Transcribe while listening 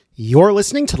You're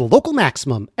listening to The Local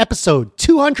Maximum, episode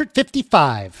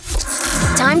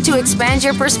 255. Time to expand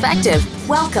your perspective.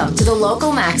 Welcome to The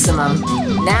Local Maximum.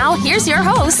 Now, here's your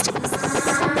host,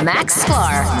 Max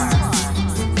Sklar.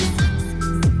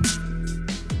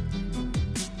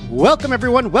 Welcome,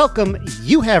 everyone. Welcome.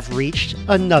 You have reached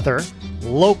another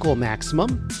Local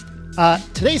Maximum.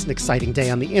 Today's an exciting day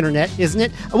on the internet, isn't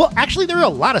it? Well, actually, there are a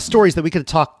lot of stories that we could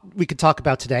talk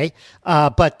about today.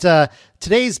 But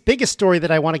today's biggest story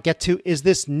that I want to get to is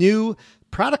this new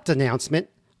product announcement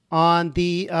on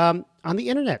the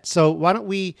internet. So why don't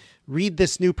we read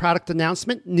this new product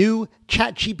announcement? New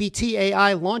ChatGPT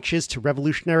AI launches to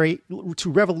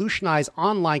revolutionize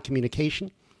online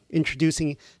communication.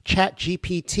 Introducing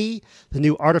ChatGPT, the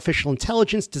new artificial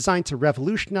intelligence designed to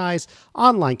revolutionize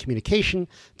online communication.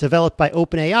 Developed by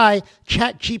OpenAI,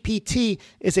 ChatGPT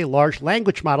is a large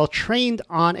language model trained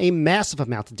on a massive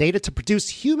amount of data to produce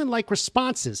human-like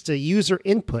responses to user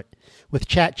input. With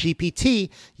ChatGPT,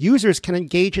 users can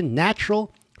engage in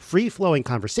natural, free-flowing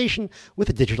conversation with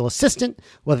a digital assistant,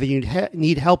 whether you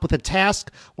need help with a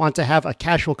task, want to have a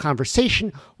casual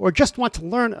conversation, or just want to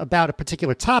learn about a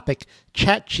particular topic,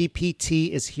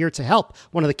 ChatGPT is here to help.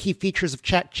 One of the key features of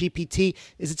ChatGPT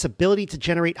is its ability to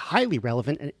generate highly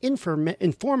relevant and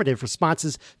informative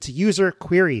responses to user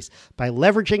queries. By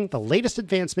leveraging the latest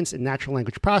advancements in natural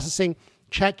language processing,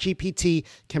 ChatGPT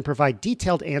can provide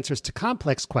detailed answers to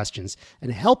complex questions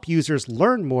and help users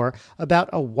learn more about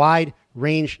a wide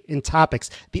range in topics.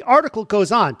 The article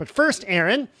goes on, but first,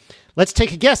 Aaron, let's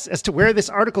take a guess as to where this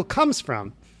article comes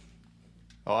from.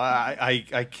 Oh,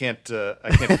 I can't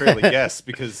fairly guess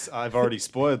because I've already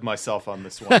spoiled myself on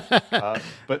this one.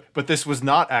 But this was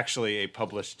not actually a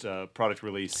published product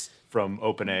release from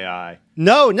OpenAI.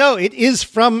 No, it is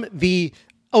from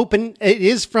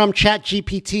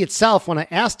ChatGPT itself when I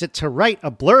asked it to write a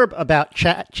blurb about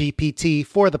ChatGPT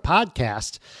for the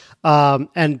podcast.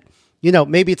 And, you know,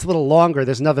 maybe it's a little longer.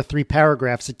 There's another 3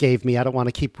 paragraphs it gave me. I don't want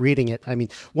to keep reading it. I mean,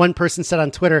 one person said on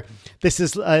Twitter, this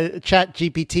is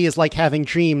ChatGPT is like having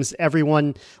dreams.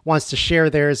 Everyone wants to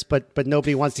share theirs, but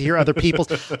nobody wants to hear other people's.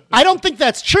 I don't think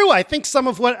that's true. I think some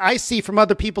of what I see from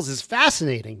other people's is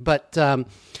fascinating, but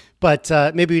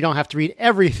maybe we don't have to read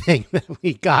everything that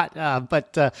we got.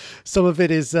 But some of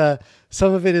it is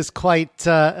quite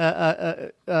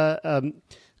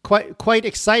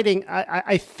exciting.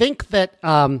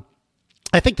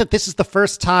 I think that this is the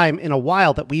first time in a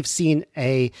while that we've seen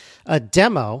a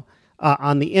demo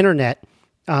on the internet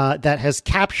that has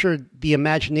captured the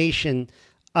imagination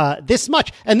this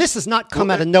much, and this has not come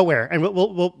out of nowhere. And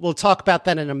we'll talk about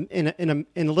that in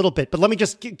a little bit. But let me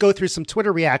just go through some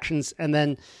Twitter reactions, and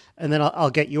then I'll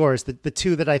get yours. The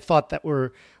two that I thought that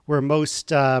were most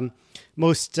kind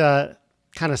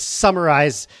of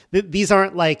summarized. These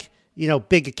aren't like, you know,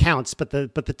 big accounts, but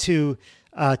the two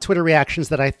Twitter reactions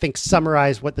that I think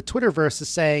summarize what the Twitterverse is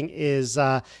saying is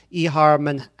Ihar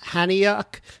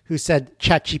Manhaniak, who said,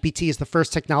 ChatGPT is the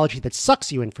first technology that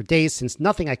sucks you in for days since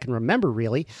nothing I can remember,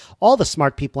 really. All the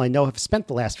smart people I know have spent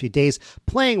the last few days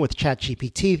playing with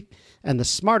ChatGPT, and the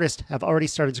smartest have already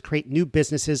started to create new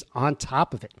businesses on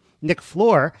top of it. Nick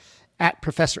Floor at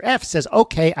Professor F says,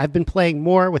 okay, I've been playing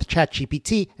more with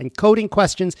ChatGPT and coding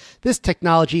questions. This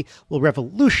technology will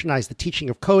revolutionize the teaching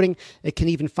of coding. It can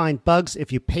even find bugs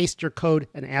if you paste your code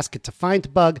and ask it to find a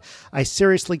bug. I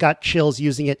seriously got chills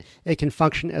using it. It can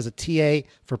function as a TA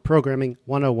for Programming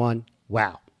 101.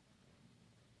 Wow.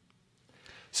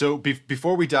 So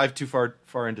before we dive too far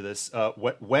into this,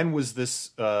 when was this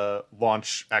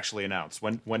launch actually announced?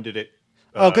 When did it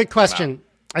good question.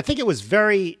 I think it was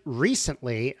very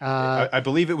recently. I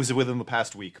believe it was within the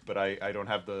past week, but I don't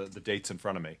have the dates in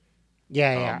front of me.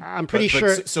 Yeah. I'm pretty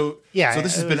sure. So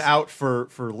this has been out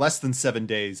for less than 7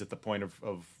 days at the point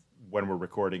of when we're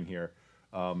recording here.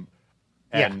 And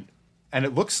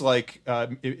it looks like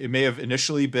it may have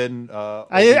initially been.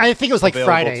 I think it was like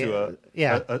Friday. To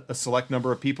a select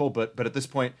number of people, but at this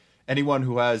point, anyone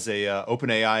who has a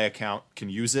OpenAI account can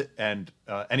use it, and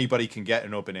anybody can get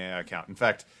an OpenAI account. In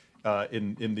fact,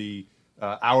 in the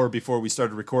hour before we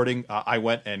started recording, I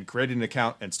went and created an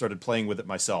account and started playing with it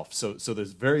myself. So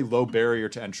there's very low barrier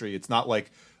to entry. It's not like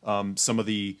some of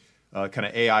the kind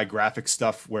of AI graphic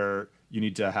stuff where you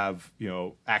need to have, you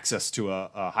know, access to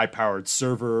a high-powered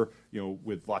server, you know,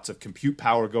 with lots of compute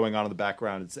power going on in the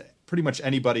background. It's pretty much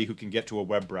anybody who can get to a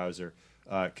web browser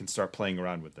can start playing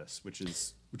around with this, which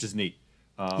is neat.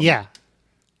 I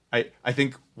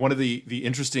think one of the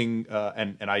interesting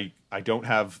and I don't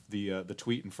have the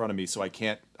tweet in front of me, so I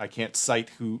can't cite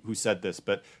who said this,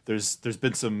 but there's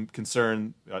been some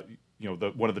concern.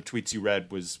 One of the tweets you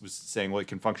read was saying, well, it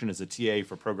can function as a TA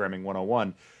for Programming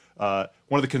 101. one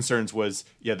of the concerns was,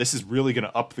 yeah, this is really going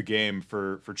to up the game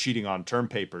for cheating on term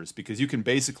papers, because you can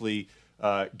basically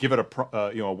give it a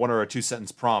a 1 or a 2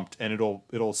 sentence prompt, and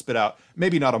it'll spit out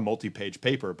maybe not a multi-page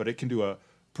paper, but it can do a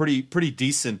pretty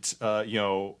decent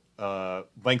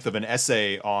length of an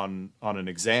essay on an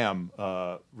exam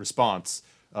response.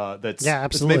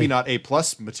 That's maybe not A+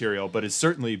 material, but is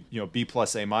certainly B+,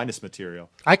 A- material.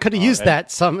 I could have used that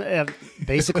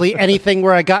basically anything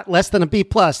where I got less than a B+,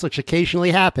 which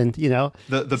occasionally happened.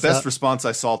 The best response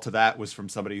I saw to that was from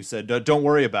somebody who said, "Don't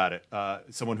worry about it."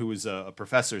 Someone who was a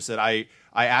professor said, "I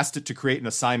asked it to create an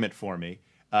assignment for me,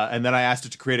 and then I asked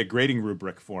it to create a grading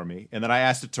rubric for me, and then I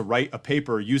asked it to write a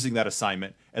paper using that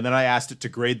assignment, and then I asked it to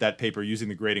grade that paper using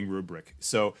the grading rubric.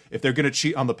 So if they're going to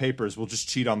cheat on the papers, we'll just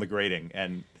cheat on the grading,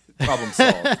 and problem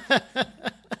solved."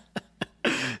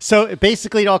 So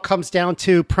basically it all comes down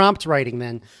to prompt writing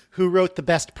then. Who wrote the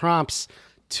best prompts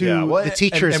to the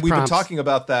teacher's and we've prompts? been talking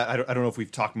about that. I don't know if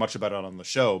we've talked much about it on the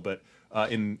show, but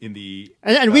in the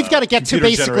and we've got to get to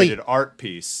basically generated art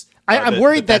piece. I'm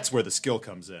worried that's where the skill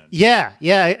comes in. Yeah,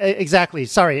 exactly.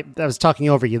 Sorry, I was talking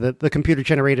over you. The computer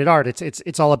generated art.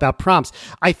 It's all about prompts.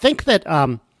 I think that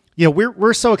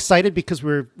we're so excited because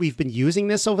we've been using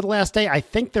this over the last day. I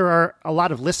think there are a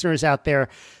lot of listeners out there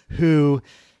who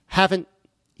haven't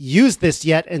used this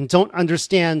yet and don't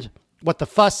understand what the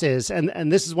fuss is.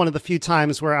 And this is one of the few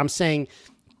times where I'm saying,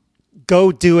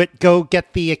 go do it, go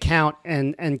get the account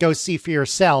and go see for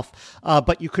yourself.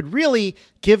 But you could really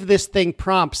give this thing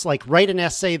prompts like write an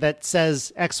essay that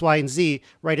says X, Y, and Z,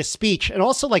 write a speech, and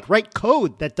also like write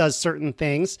code that does certain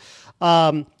things,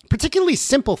 particularly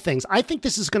simple things. I think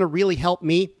this is going to really help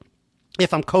me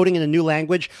if I'm coding in a new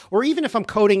language, or even if I'm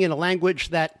coding in a language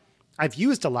that I've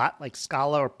used a lot, like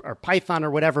Scala or Python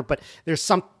or whatever, but there's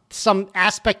some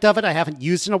aspect of it I haven't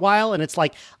used in a while. And it's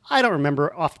like, I don't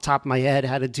remember off the top of my head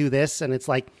how to do this. And it's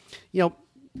like,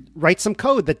 write some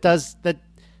code that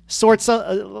sorts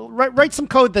write some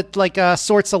code that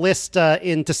sorts a list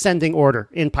in descending order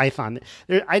in Python.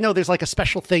 I know there's like a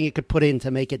special thing you could put in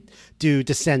to make it do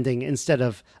descending instead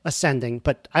of ascending,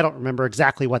 but I don't remember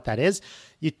exactly what that is.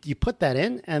 You put that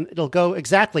in and it'll go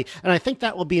exactly. And I think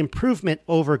that will be improvement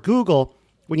over Google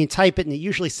when you type it, and it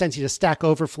usually sends you to Stack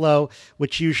Overflow,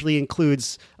 which usually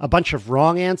includes a bunch of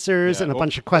wrong answers and a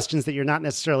bunch of questions that you're not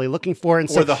necessarily looking for. And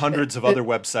or the hundreds of other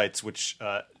websites which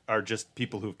are just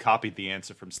people who've copied the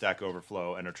answer from Stack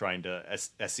Overflow and are trying to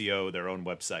SEO their own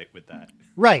website with that.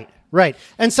 Right.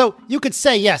 And so you could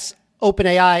say, yes,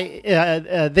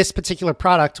 OpenAI, this particular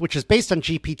product, which is based on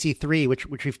GPT-3,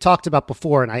 which we've talked about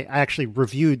before, and I actually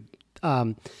reviewed,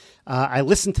 I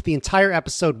listened to the entire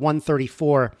episode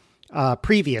 134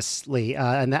 previously,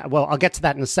 and that, well, I'll get to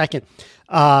that in a second.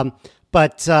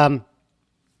 But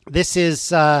this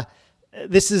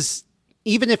is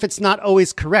even if it's not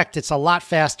always correct, it's a lot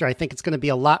faster. I think it's going to be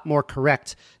a lot more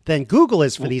correct than Google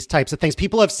is for these types of things.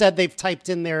 People have said they've typed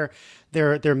in their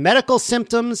medical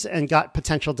symptoms and got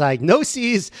potential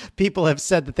diagnoses. People have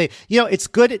said that it's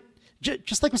good at,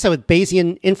 just like we said with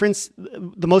Bayesian inference,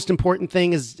 the most important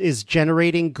thing is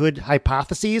generating good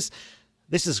hypotheses.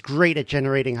 This is great at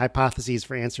generating hypotheses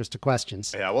for answers to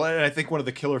questions. Yeah, well, and I think one of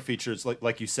the killer features,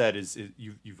 like you said, is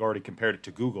you've already compared it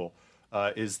to Google,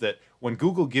 is that when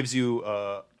Google gives you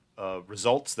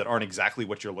results that aren't exactly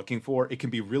what you're looking for, it can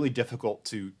be really difficult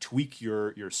to tweak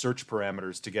your search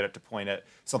parameters to get it to point at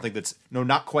something that's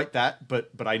not quite that, but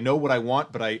I know what I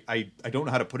want, but I don't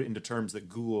know how to put it into terms that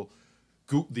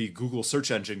the Google search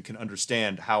engine can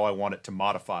understand how I want it to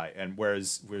modify. And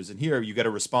whereas in here you get a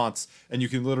response and you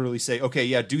can literally say, okay,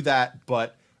 yeah, do that.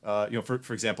 But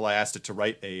for example, I asked it to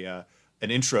write an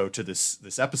intro to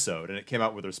this episode, and it came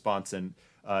out with a response. And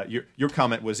your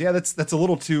comment was, yeah, that's a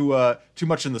little too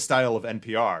much in the style of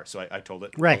NPR. So I told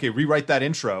it, right, okay, rewrite that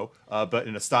intro, but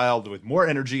in a style with more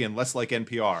energy and less like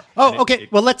NPR. Oh, okay.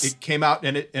 It came out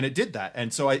and it did that.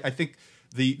 And so I think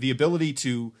the ability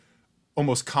to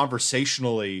almost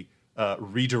conversationally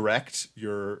redirect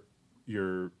the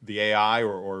AI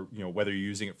or whether you're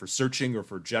using it for searching or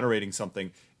for generating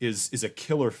something is a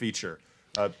killer feature.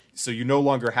 So you no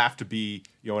longer have to be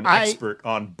an expert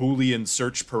on Boolean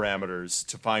search parameters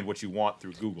to find what you want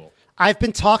through Google. I've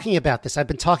been talking about this. I've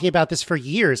been talking about this for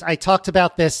years. I talked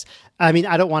about this. I mean,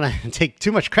 I don't want to take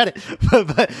too much credit,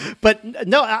 but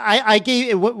no, I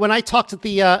gave when I talked at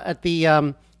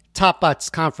the Top Bots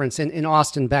conference in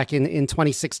Austin back in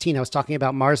 2016. I was talking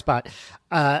about MarsBot.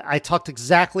 I talked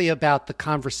exactly about the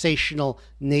conversational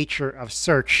nature of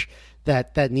search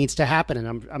that needs to happen,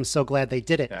 and I'm so glad they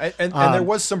did it. And there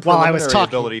was some preliminary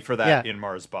ability for that in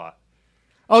MarsBot.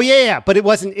 Oh yeah, but it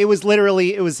wasn't. It was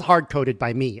literally it was hard coded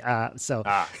by me.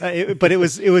 But it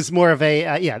was more of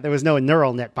a There was no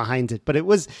neural net behind it, but it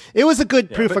was a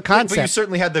good proof of concept. But you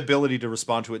certainly had the ability to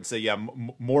respond to it and say,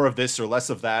 more of this or less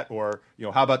of that, or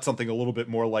how about something a little bit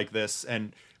more like this?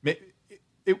 And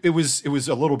it was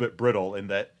a little bit brittle in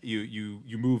that you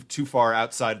moved too far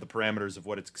outside the parameters of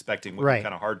what it's expecting, what you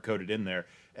kind of hard coded in there,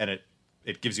 and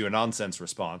it gives you a nonsense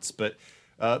response, but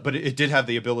it did have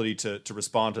the ability to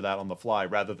respond to that on the fly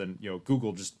rather than,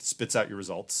 Google just spits out your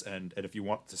results. And if you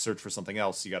want to search for something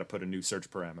else, you got to put a new search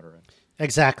parameter in.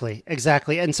 Exactly.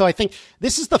 And so I think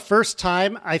this is the first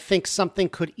time I think something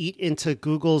could eat into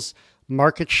Google's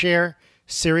market share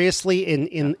seriously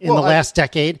in the last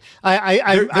decade. They're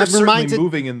I'm reminded certainly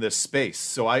moving in this space.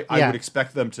 So I would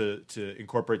expect them to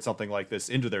incorporate something like this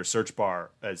into their search bar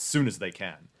as soon as they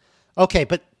can. Okay,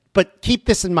 but keep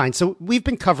this in mind. So we've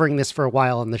been covering this for a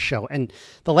while on the show. And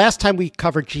the last time we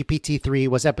covered GPT-3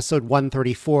 was episode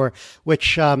 134,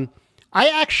 which I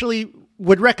actually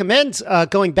would recommend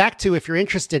going back to if you're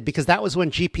interested, because that was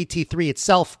when GPT-3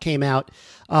 itself came out.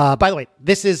 By the way,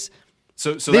 this is...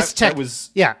 So that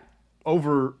was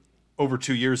over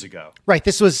 2 years ago. Right.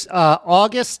 This was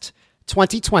August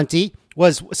 2020.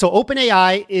 So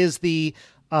OpenAI is the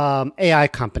AI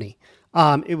company.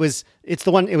 It was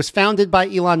founded by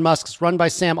Elon Musk. It's run by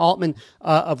Sam Altman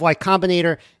of Y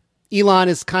Combinator. Elon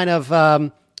is kind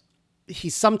of he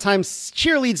sometimes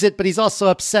cheerleads it, but he's also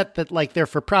upset that they're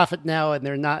for profit now and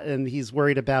they're not, and he's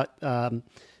worried about the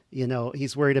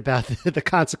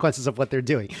consequences of what they're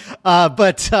doing.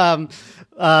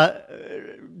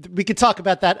 We could talk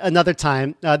about that another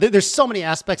time. There's so many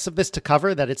aspects of this to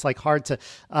cover that it's hard to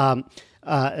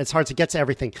get to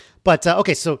everything. But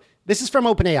okay, so this is from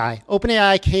OpenAI.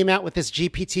 OpenAI came out with this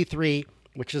GPT-3,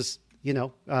 which is,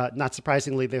 not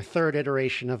surprisingly, their third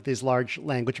iteration of these large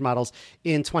language models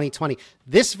in 2020.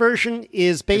 This version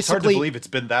is basically... It's hard to believe it's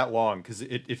been that long because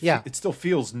it still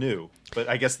feels new. But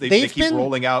I guess they keep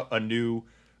rolling out a new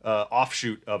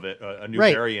offshoot of it, a new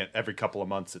variant every couple of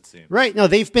months, it seems. Right. No,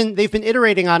 they've been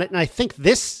iterating on it. And I think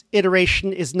this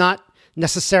iteration is not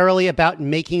necessarily about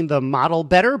making the model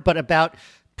better, but about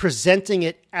presenting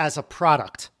it as a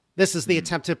product. This is the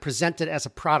attempt to present it as a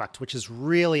product, which is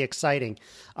really exciting.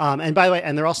 And by the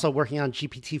way, they're also working on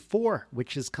GPT-4,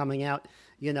 which is coming out,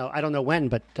 I don't know when,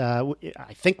 but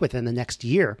I think within the next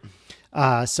year.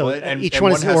 Each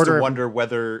one is in order. To wonder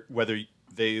whether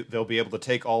they'll be able to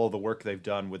take all of the work they've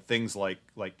done with things like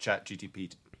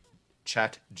ChatGPT.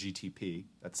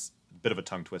 That's a bit of a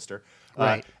tongue twister.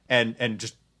 Right. And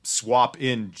just swap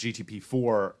in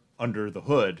GTP4 under the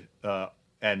hood,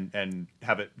 and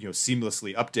have it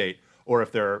seamlessly update, or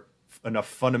if there are enough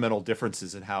fundamental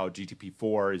differences in how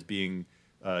GTP4 is being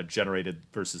generated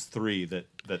versus 3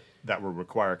 that will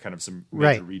require kind of some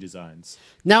major redesigns.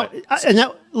 Now,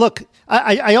 look,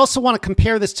 I also want to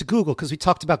compare this to Google because we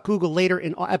talked about Google later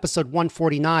in episode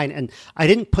 149, and I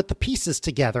didn't put the pieces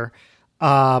together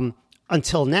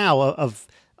until now of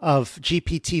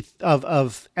GPT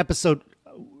of episode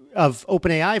of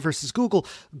OpenAI versus Google.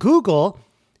 Google,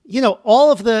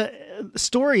 all of the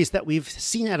stories that we've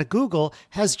seen out of Google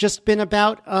has just been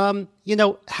about, how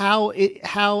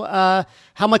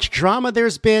much drama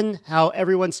there's been, how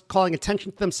everyone's calling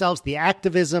attention to themselves, the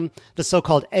activism, the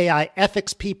so-called AI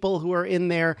ethics people who are in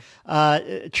there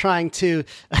trying to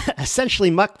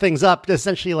essentially muck things up,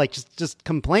 essentially just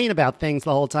complain about things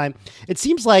the whole time. It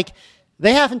seems like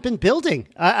they haven't been building.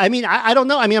 I don't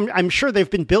know. I'm sure they've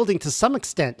been building to some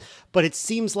extent, but it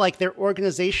seems like their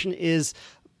organization is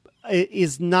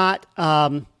not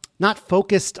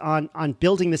focused on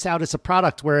building this out as a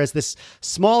product, whereas this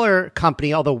smaller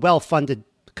company, although well-funded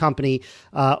company,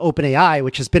 OpenAI,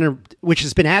 which has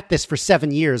been at this for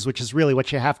 7 years, which is really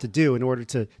what you have to do in order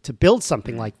to build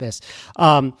something like this.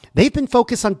 They've been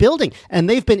focused on building, and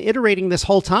they've been iterating this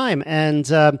whole time, and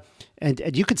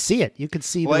you could see it. You could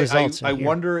see the results. I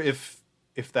wonder if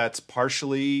that's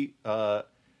partially. So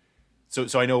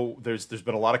I know there's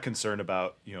been a lot of concern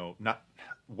about not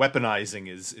weaponizing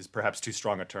is perhaps too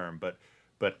strong a term, but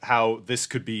how this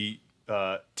could be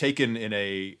taken in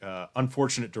a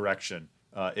unfortunate direction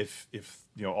if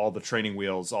all the training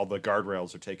wheels, all the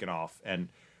guardrails are taken off, and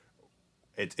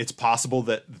it's possible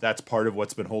that that's part of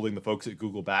what's been holding the folks at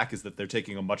Google back, is that they're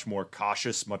taking a much more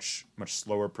cautious, much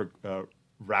slower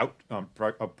route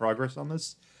of progress on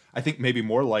this. I think maybe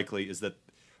more likely is that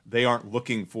they aren't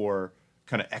looking for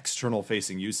kind of external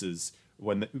facing uses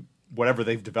when whatever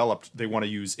they've developed, they want to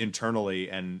use internally,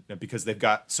 and because they've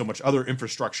got so much other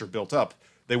infrastructure built up,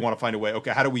 they want to find a way,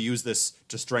 okay, how do we use this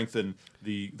to strengthen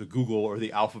the Google or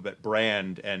the Alphabet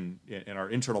brand and our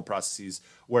internal processes?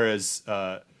 Whereas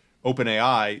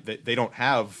OpenAI, they don't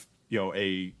have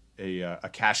a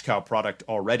cash cow product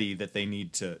already that they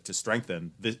need to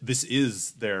strengthen. This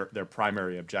is their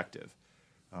primary objective.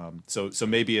 So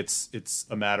maybe it's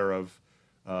a matter of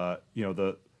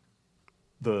the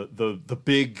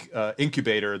big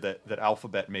incubator that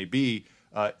Alphabet may be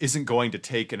isn't going to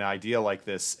take an idea like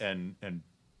this and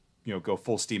go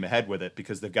full steam ahead with it,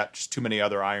 because they've got just too many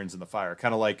other irons in the fire.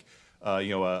 Kind of like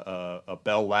a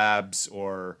Bell Labs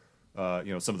or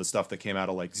some of the stuff that came out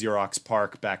of like Xerox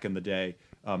PARC back in the day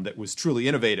that was truly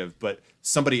innovative, but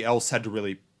somebody else had to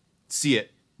really see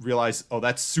it, realize, oh,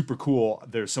 that's super cool.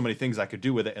 There's so many things I could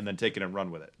do with it, and then take it and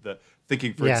run with it.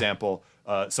 Thinking, for example,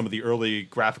 some of the early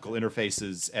graphical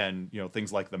interfaces and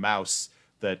things like the mouse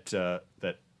that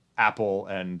Apple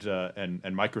and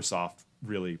Microsoft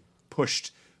really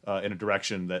pushed in a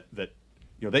direction that they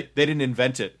didn't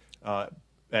invent it,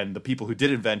 and the people who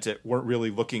did invent it weren't really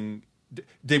looking.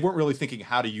 They weren't really thinking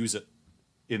how to use it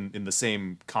in the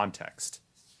same context.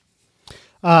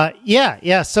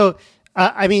 Yeah. So,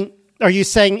 I mean, are you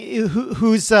saying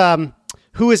who is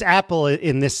Apple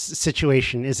in this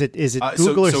situation? Is it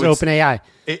Google or is it OpenAI?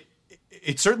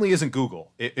 It certainly isn't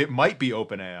Google. It might be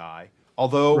OpenAI.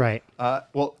 Although, right.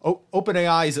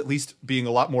 OpenAI is at least being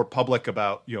a lot more public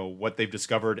about what they've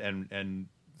discovered, and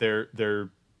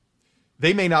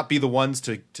they may not be the ones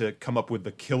to come up with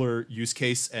the killer use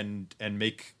case and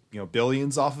make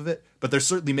billions off of it, but they're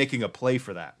certainly making a play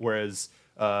for that. Whereas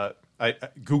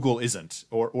Google isn't,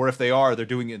 or if they are, they're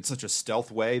doing it in such a stealth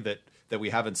way that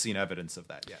we haven't seen evidence of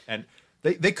that yet. And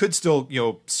they could still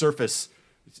surface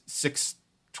 6,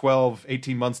 12,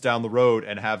 18 months down the road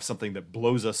and have something that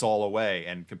blows us all away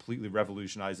and completely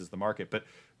revolutionizes the market. But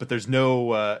there's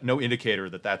no indicator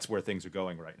that that's where things are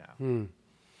going right now.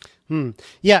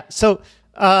 Yeah. So,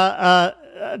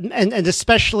 and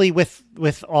especially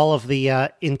with all of the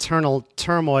internal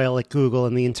turmoil at Google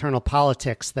and the internal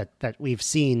politics that we've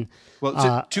seen.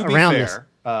 Well, to be fair,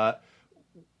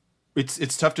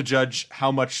 it's tough to judge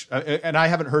how much, and I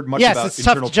haven't heard much about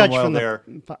internal turmoil there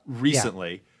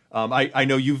recently. Yeah. I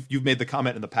know you've made the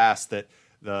comment in the past that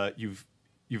you've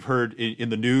heard in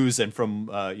the news and from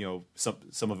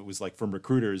some of it was like from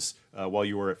recruiters while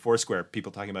you were at Foursquare,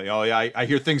 people talking about, oh yeah, I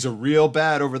hear things are real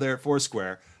bad over there at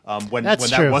Foursquare, when that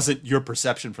wasn't your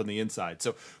perception from the inside.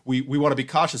 So we want to be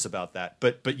cautious about that.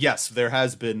 But yes, there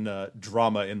has been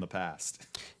drama in the past.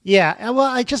 Yeah, well,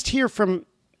 I just hear from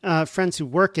friends who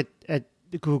work at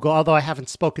Google, although I haven't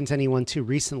spoken to anyone too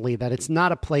recently, that it's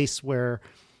not a place where.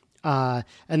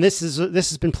 And this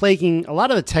has been plaguing a lot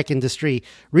of the tech industry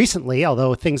recently,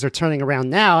 although things are turning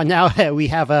around now. And now we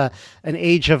have an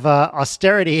age of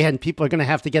austerity, and people are going to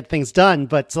have to get things done.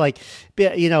 But it's like,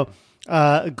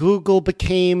 Google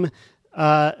became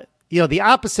the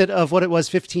opposite of what it was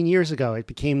 15 years ago. It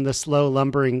became the slow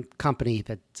lumbering company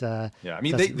that.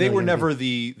 They were never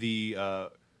the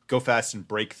go fast and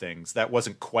break things. That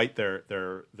wasn't quite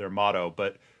their motto.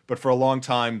 But for a long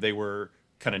time they were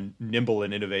kind of nimble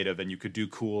and innovative, and you could do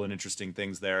cool and interesting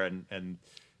things there, and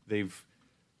they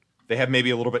have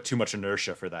maybe a little bit too much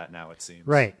inertia for that now, it seems.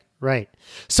 Right.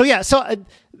 So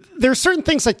there are certain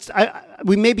things that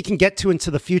we maybe can get to into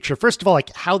the future. First of all,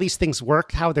 like how these things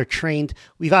work, how they're trained.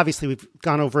 We've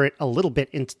gone over it a little bit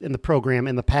in the program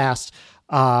in the past.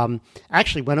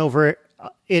 Actually went over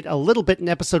it a little bit in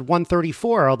episode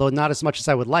 134, although not as much as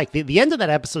I would like. The end of that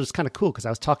episode is kind of cool because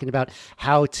I was talking about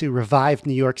how to revive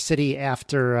New York City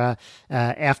after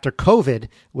COVID,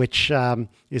 which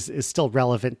is still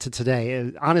relevant to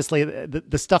today. Honestly,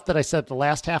 the stuff that I said at the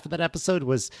last half of that episode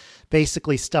was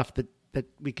basically stuff that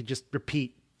we could just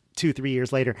repeat 2-3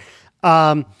 years later.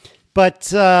 I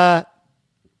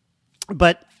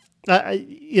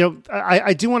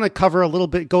do want to cover a little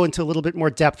bit, go into a little bit more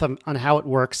depth on how it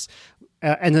works.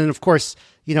 And then, of course,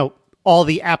 all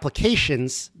the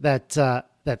applications that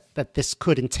this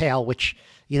could entail, which,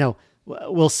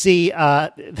 we'll see.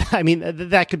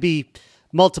 That could be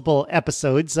multiple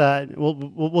episodes.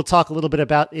 We'll talk a little bit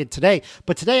about it today.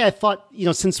 But today I thought,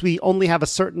 since we only have a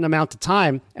certain amount of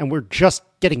time and we're just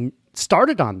getting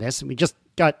started on this and we just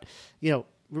got,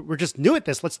 we're just new at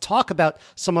this, let's talk about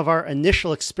some of our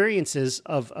initial experiences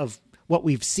of what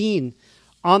we've seen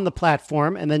on the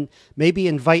platform, and then maybe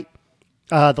invite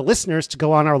the listeners to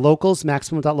go on our locals,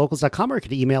 maximum.locals.com, or you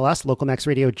could email us,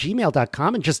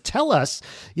 localmaxradio@gmail.com, and just tell us,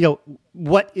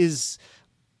 what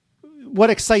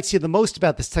excites you the most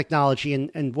about this technology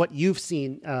and what you've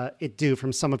seen it do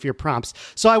from some of your prompts.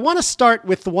 So I want to start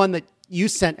with the one that you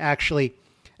sent, actually,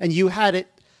 and you had it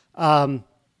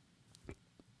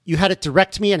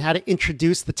direct me and how to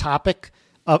introduce the topic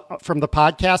from the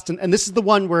podcast. And this is the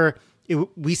one where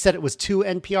we said it was too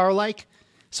NPR-like.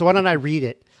 So why don't I read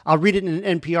it? I'll read it in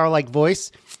an NPR-like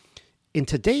voice. In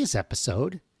today's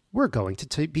episode, we're going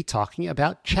to be talking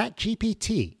about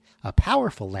ChatGPT, a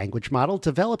powerful language model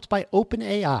developed by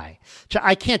OpenAI.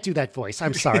 I can't do that voice.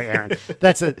 I'm sorry, Aaron.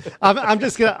 That's it.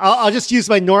 I'll just use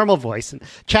my normal voice. And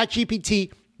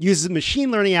ChatGPT uses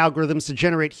machine learning algorithms to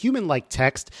generate human-like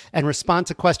text and respond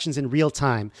to questions in real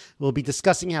time. We'll be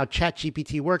discussing how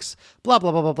ChatGPT works, blah,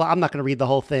 blah, blah, blah, blah. I'm not going to read the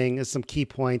whole thing. There's some key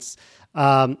points.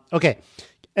 Okay.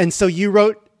 And so you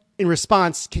wrote in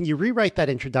response, can you rewrite that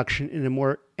introduction in a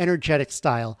more energetic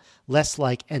style, less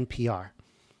like NPR?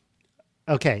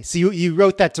 Okay. So you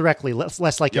wrote that directly,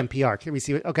 less like NPR. Can we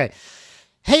see it? Okay.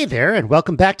 Hey there, and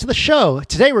welcome back to the show.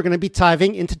 Today we're going to be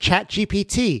diving into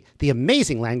ChatGPT, the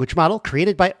amazing language model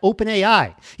created by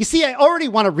OpenAI. You see, I already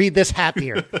want to read this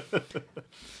happier.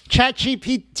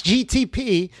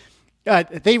 ChatGPT,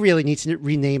 they really need to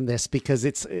rename this because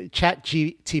it's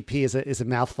ChatGPT is a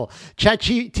mouthful.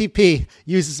 ChatGPT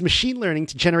uses machine learning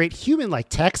to generate human-like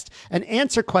text and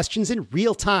answer questions in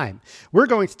real time. We're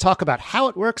going to talk about how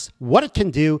it works, what it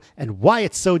can do, and why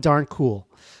it's so darn cool.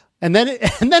 And then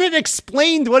it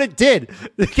explained what it did.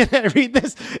 Can I read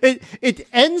this? It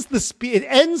ends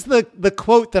the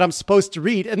quote that I'm supposed to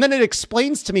read, and then it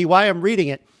explains to me why I'm reading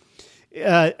it.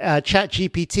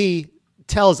 ChatGPT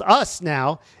tells us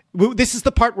now. This is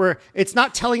the part where it's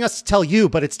not telling us to tell you,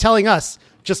 but it's telling us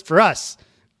just for us.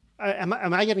 Am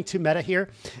I getting too meta here?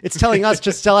 It's telling us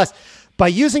just tell us. By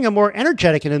using a more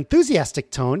energetic and enthusiastic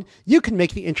tone, you can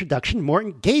make the introduction more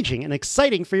engaging and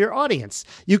exciting for your audience.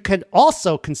 You can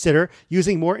also consider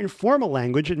using more informal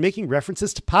language and making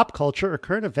references to pop culture or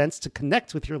current events to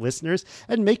connect with your listeners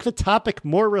and make the topic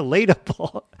more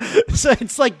relatable. So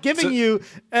it's like giving you...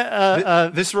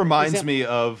 this reminds me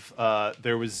of,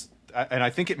 there was, and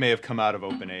I think it may have come out of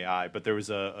OpenAI, but there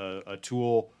was a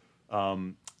tool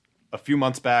a few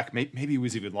months back, maybe it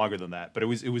was even longer than that, but it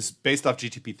was based off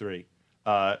GTP3.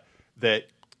 That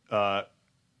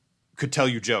could tell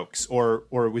you jokes, or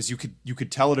it was you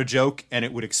could tell it a joke and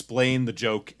it would explain the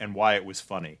joke and why it was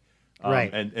funny,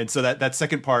 right? And so that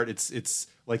second part, it's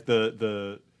like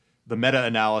the meta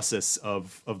analysis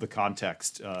of the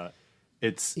context.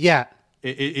 It's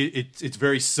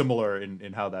very similar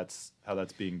in how that's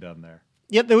being done there.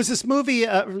 Yeah, there was this movie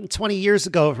 20 years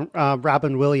ago,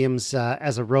 Robin Williams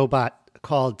as a robot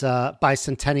called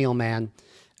Bicentennial Man,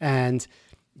 and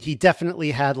he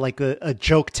definitely had like a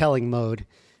joke telling mode.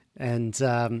 And,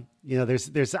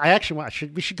 there's, I actually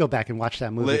we should go back and watch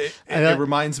that movie. It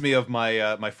reminds me of my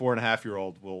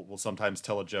 4.5-year-old will sometimes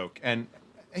tell a joke, and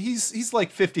he's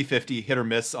like 50-50 hit or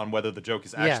miss on whether the joke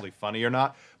is actually funny or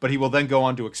not, but he will then go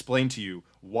on to explain to you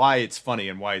why it's funny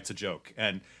and why it's a joke.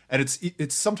 And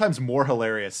it's sometimes more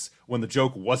hilarious when the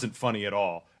joke wasn't funny at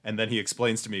all. And then he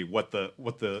explains to me what the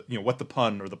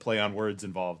pun or the play on words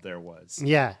involved there was.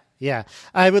 Yeah. Yeah.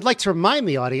 I would like to remind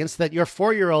the audience that your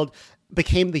 4-year-old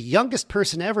became the youngest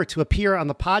person ever to appear on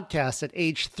the podcast at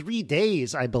age 3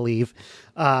 days, I believe,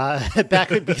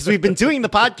 because we've been doing the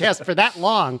podcast for that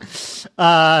long.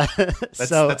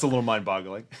 That's a little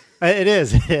mind-boggling. It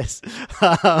is.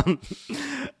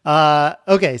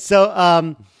 Okay.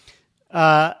 So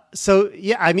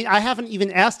yeah, I mean, I haven't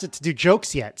even asked it to do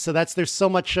jokes yet. So there's so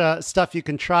much stuff you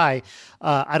can try.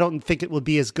 I don't think it will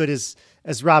be as good as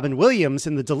Robin Williams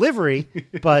in the delivery,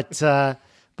 but I'm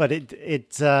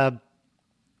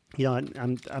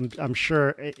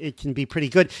sure it can be pretty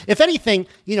good. If anything,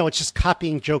 it's just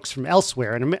copying jokes from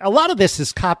elsewhere, and a lot of this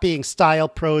is copying style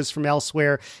prose from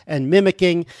elsewhere and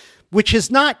mimicking, which is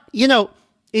not,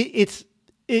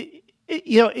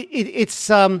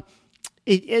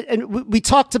 and we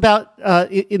talked about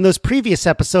in those previous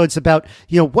episodes about,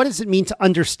 what does it mean to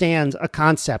understand a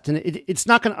concept? And it's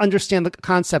not going to understand the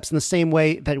concepts in the same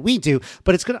way that we do,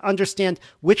 but it's going to understand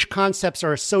which concepts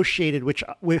are associated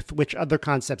with which other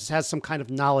concepts. It has some kind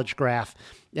of knowledge graph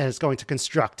that it's going to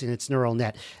construct in its neural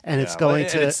net. And it's going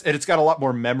it's got a lot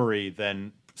more memory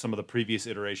than some of the previous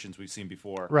iterations we've seen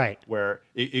before. Right. Where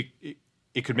it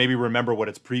could maybe remember what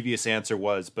its previous answer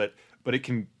was, but it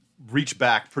can reach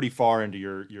back pretty far into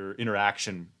your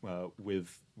interaction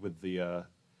with the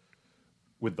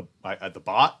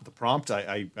bot, the prompt.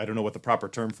 I don't know what the proper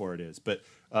term for it is, but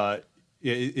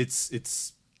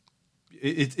it's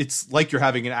like you're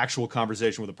having an actual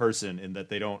conversation with a person in that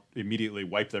they don't immediately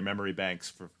wipe their memory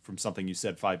banks from something you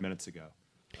said 5 minutes ago.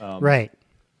 Right.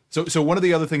 So one of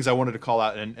the other things I wanted to call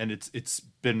out, and it's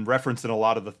been referenced in a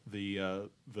lot of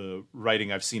the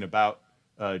writing I've seen about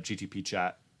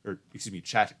ChatGPT,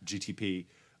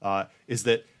 is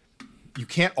that you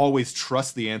can't always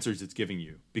trust the answers it's giving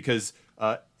you, because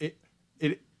it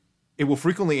will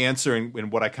frequently answer in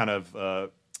what I kind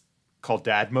of called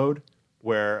dad mode,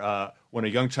 where when a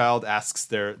young child asks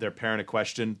their parent a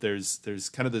question, there's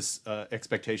kind of this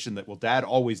expectation that, well, dad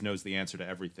always knows the answer to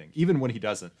everything. Even when he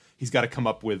doesn't, he's got to come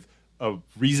up with a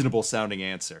reasonable sounding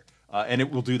answer. And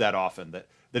it will do that often. That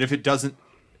if it doesn't,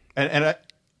 it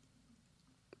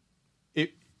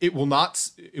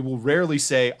will rarely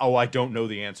say, oh, I don't know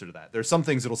the answer to that. There's some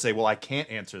things it'll say, well, I can't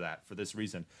answer that for this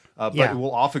reason. But it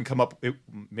will often come up,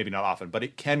 maybe not often, but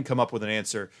it can come up with an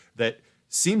answer that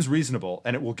seems reasonable,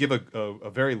 and it will give a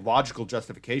very logical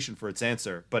justification for its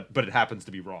answer, but it happens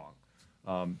to be wrong.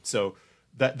 So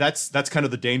that's kind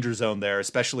of the danger zone there,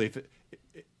 especially if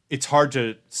it's hard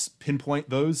to pinpoint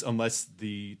those unless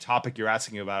the topic you're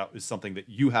asking about is something that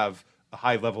you have a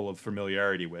high level of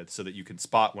familiarity with, so that you can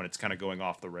spot when it's kind of going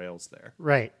off the rails there.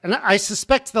 Right. And I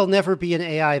suspect there'll never be an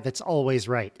AI that's always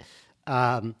right.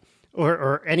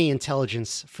 Or any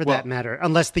intelligence for that matter,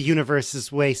 unless the universe is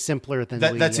way simpler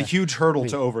than that's a huge hurdle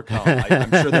to overcome.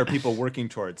 I'm sure there are people working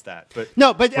towards that. But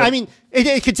I mean,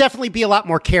 it could definitely be a lot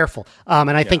more careful.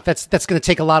 And I think that's going to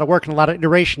take a lot of work and a lot of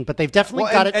iteration, but they've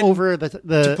definitely got it over the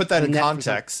to put that in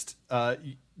context,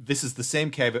 this is the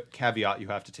same caveat you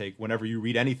have to take whenever you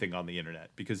read anything on the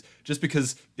internet, because just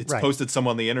because it's posted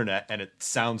somewhere on the internet and it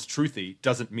sounds truthy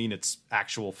doesn't mean it's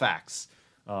actual facts.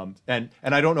 And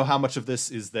I don't know how much of this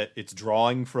is that it's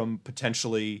drawing from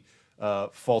potentially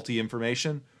faulty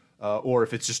information, or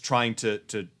if it's just trying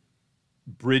to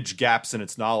bridge gaps in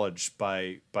its knowledge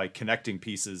by connecting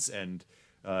pieces, and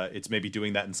it's maybe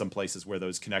doing that in some places where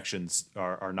those connections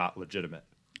are not legitimate.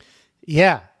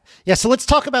 Yeah. So let's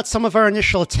talk about some of our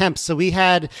initial attempts. So we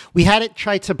had it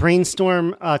try to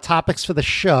brainstorm topics for the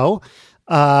show.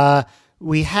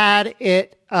 We had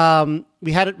it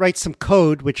write some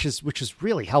code, which is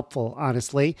really helpful,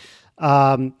 honestly.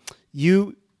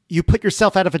 You put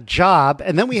yourself out of a job,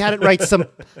 and then we had it write some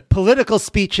political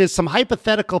speeches, some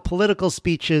hypothetical political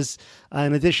speeches,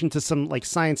 in addition to some like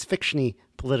science fiction-y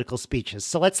political speeches.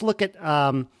 So let's look at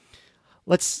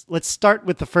let's start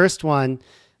with the first one.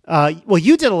 Well,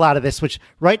 you did a lot of this, which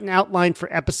write an outline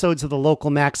for episodes of the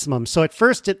Local Maximum. So at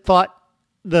first it thought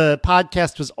the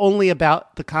podcast was only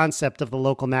about the concept of the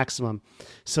local maximum.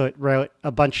 So it wrote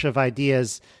a bunch of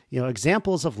ideas,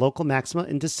 examples of local maxima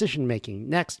in decision making.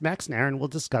 Next, Max and Aaron will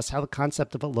discuss how the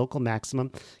concept of a local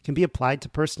maximum can be applied to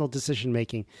personal decision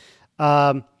making.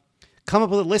 Come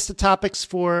up with a list of topics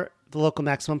for the Local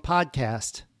Maximum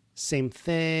podcast. Same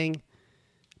thing.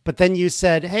 But then you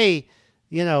said, hey,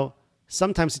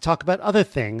 sometimes you talk about other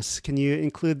things. Can you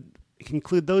include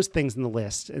those things in the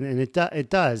list? And it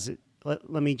does.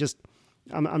 Let me just,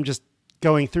 I'm just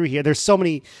going through here. There's so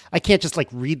many, I can't just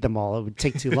read them all. It would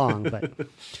take too long, but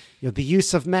the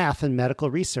use of math in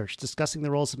medical research, discussing the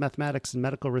roles of mathematics in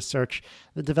medical research,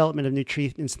 the development of new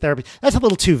treatments, therapy. That's a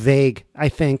little too vague, I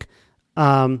think.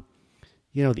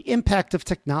 The impact of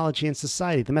technology in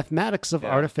society, the mathematics of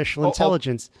artificial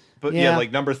intelligence. But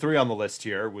number 3 on the list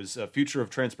here was future of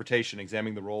transportation,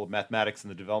 examining the role of mathematics in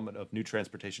the development of new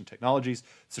transportation technologies,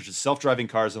 such as self-driving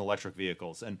cars and electric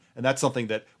vehicles. And that's something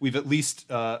that we've at least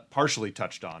partially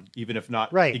touched on, even if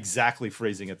not exactly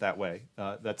phrasing it that way.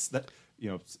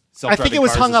 Self-driving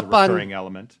cars is a recurring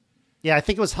element. Yeah, I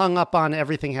think it was hung up on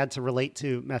everything had to relate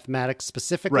to mathematics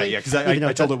specifically. Right, yeah, because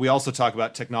I told it we also talk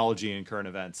about technology and current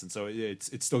events, and so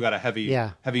it's still got a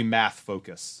heavy math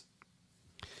focus.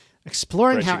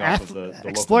 Exploring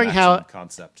how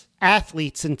concept.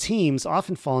 Athletes and teams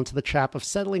often fall into the trap of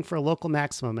settling for a local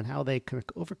maximum and how they can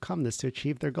overcome this to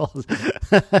achieve their goals.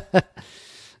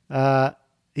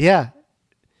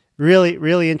 Really,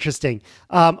 really interesting.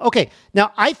 Okay,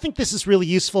 now I think this is really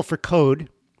useful for code.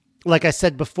 Like I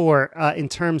said before, in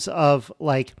terms of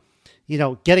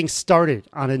getting started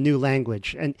on a new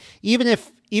language, and even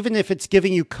if it's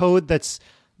giving you code that's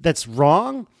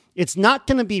wrong, it's not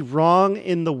going to be wrong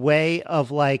in the way of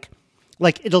like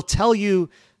it'll tell you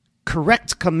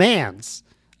correct commands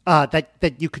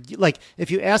that you could if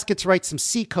you ask it to write some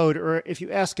C code, or if you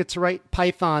ask it to write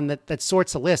Python that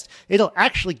sorts a list, it'll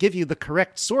actually give you the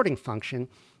correct sorting function,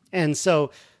 and so.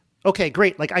 Okay,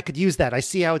 great. I could use that. I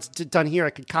see how it's done here. I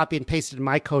could copy and paste it in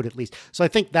my code at least. So I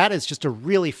think that is just a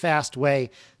really fast way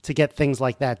to get things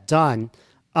like that done.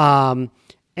 And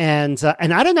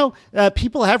I don't know,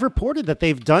 people have reported that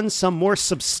they've done some more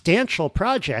substantial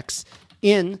projects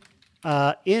in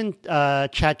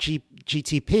ChatGPT.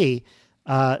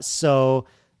 So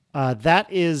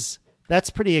that's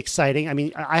pretty exciting. I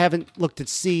mean, I haven't looked at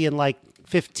C in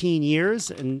 15 years,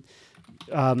 and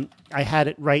I had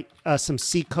it write some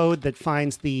C code that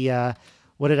finds the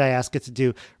what did I ask it to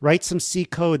do? Write some C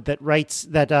code that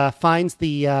finds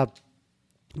the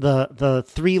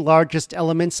 3 largest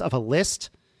elements of a list,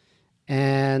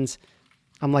 and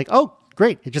I'm like, oh,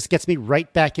 great. It just gets me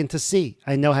right back into C.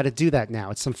 I know how to do that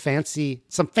now. It's some fancy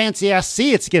ass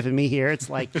C it's giving me here. It's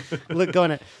like, look,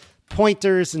 going at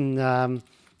pointers and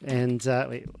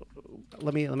wait,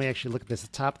 let me actually look at this. The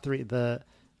top three, the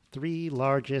three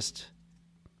largest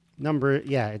number.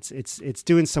 Yeah, it's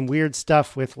doing some weird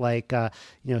stuff with like,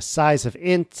 size of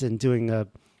int and doing a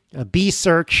B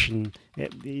search, and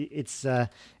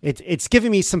it's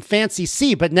giving me some fancy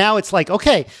C, but now it's like,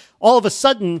 okay, all of a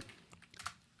sudden,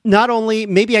 not only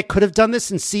maybe I could have done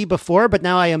this in C before, but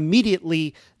now I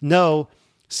immediately know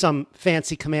some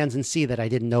fancy commands in C that I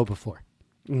didn't know before,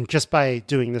 just by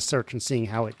doing the search and seeing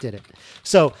how it did it.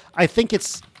 So I think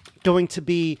it's going to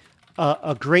be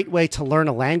a great way to learn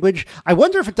a language. I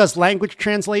wonder if it does language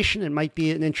translation. It might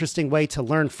be an interesting way to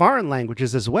learn foreign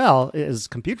languages as well as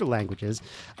computer languages.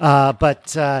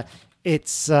 But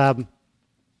it's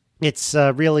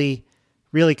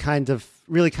really kind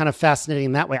of fascinating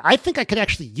in that way. I think I could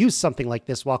actually use something like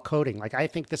this while coding. Like, I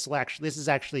think this is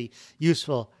actually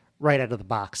useful right out of the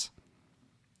box.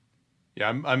 Yeah,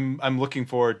 I'm looking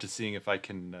forward to seeing if I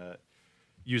can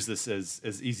use this as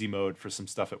easy mode for some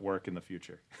stuff at work in the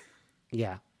future.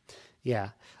 Yeah.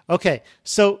 Okay.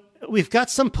 So we've got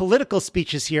some political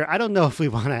speeches here. I don't know if we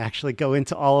want to actually go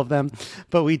into all of them,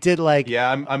 but we did like... Yeah,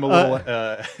 I'm a little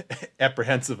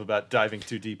apprehensive about diving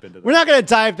too deep into them. We're not going to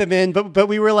dive them in, but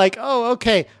we were like, oh,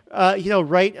 okay,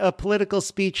 write a political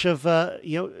speech of,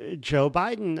 Joe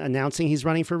Biden announcing he's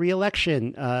running for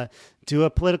re-election. Do a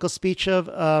political speech of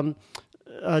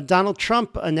Donald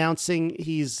Trump announcing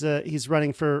he's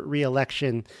running for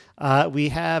re-election. We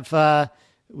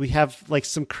have like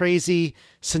some crazy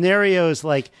scenarios,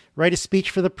 like write a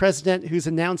speech for the president who's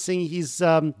announcing he's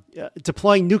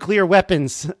deploying nuclear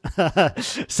weapons,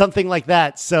 something like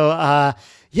that. So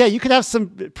you could have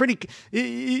some pretty.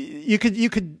 You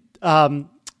could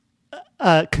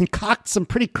concoct some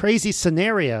pretty crazy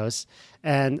scenarios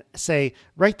and say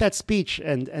write that speech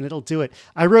and it'll do it.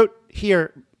 I wrote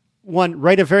here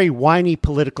write a very whiny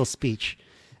political speech.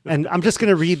 And I'm just going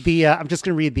to read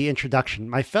the introduction.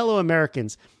 My fellow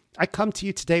Americans, I come to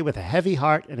you today with a heavy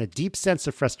heart and a deep sense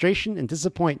of frustration and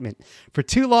disappointment. For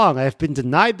too long, I have been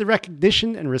denied the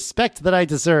recognition and respect that I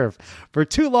deserve. For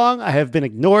too long, I have been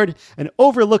ignored and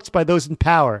overlooked by those in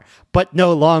power, but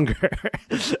no longer.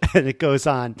 And it goes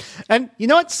on. And you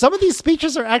know what? Some of these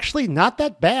speeches are actually not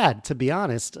that bad, to be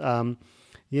honest. Yeah,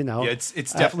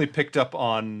 it's definitely picked up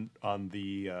on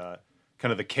the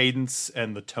kind of the cadence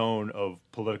and the tone of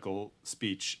political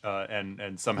speech,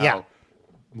 and somehow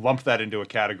lump that into a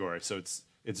category. So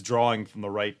it's drawing from the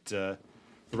right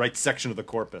section of the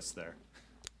corpus there.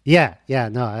 Yeah,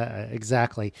 no,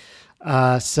 exactly.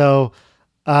 And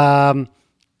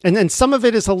then some of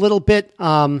it is a little bit.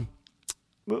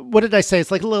 What did I say? It's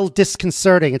like a little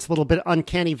disconcerting. It's a little bit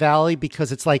uncanny valley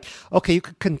because it's like, okay, you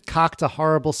could concoct a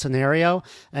horrible scenario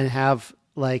and have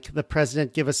like the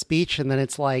president give a speech, and then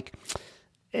it's like.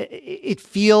 It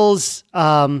feels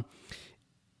kind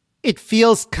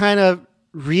of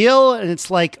real, and it's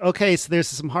like, okay, so there's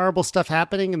some horrible stuff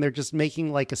happening and they're just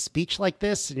making like a speech like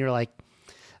this, and you're like,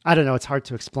 I don't know, it's hard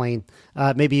to explain.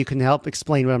 Maybe you can help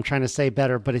explain what I'm trying to say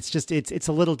better, but it's just it's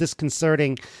a little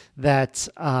disconcerting that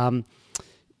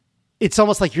it's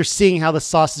almost like you're seeing how the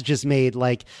sausage is made.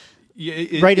 Like,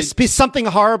 something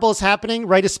horrible is happening,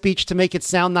 write a speech to make it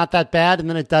sound not that bad, and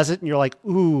then it does it, and you're like,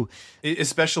 ooh.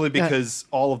 Especially because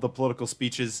all of the political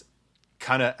speeches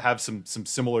kind of have some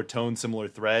similar tone, similar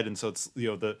thread, and so it's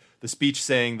the speech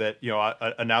saying that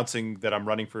announcing that I'm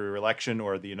running for re-election,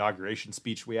 or the inauguration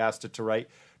speech we asked it to write,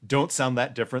 don't sound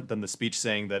that different than the speech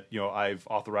saying that I've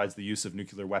authorized the use of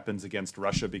nuclear weapons against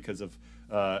Russia because of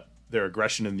their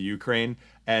aggression in the Ukraine,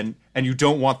 and you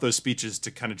don't want those speeches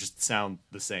to kind of just sound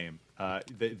the same.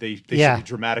 They should be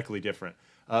dramatically different.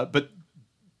 But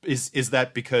is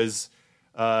that because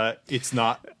it's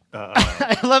not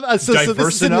I love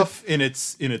diverse enough in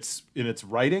its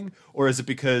writing, or is it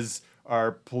because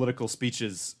our political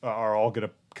speeches are all going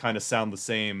to kind of sound the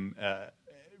same,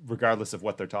 regardless of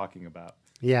what they're talking about?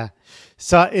 Yeah.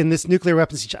 So in this nuclear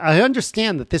weapons speech, I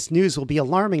understand that this news will be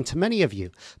alarming to many of you,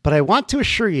 but I want to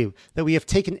assure you that we have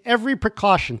taken every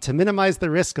precaution to minimize the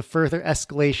risk of further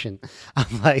escalation.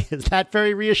 I'm like, is that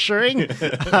very reassuring?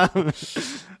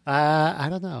 I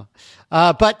don't know.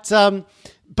 But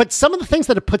some of the things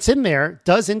that it puts in there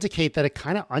does indicate that it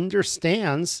kind of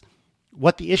understands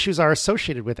what the issues are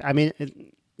associated with. I mean,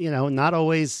 not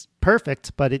always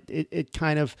perfect, but it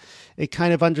kind of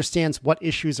understands what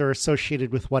issues are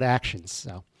associated with what actions.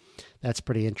 So that's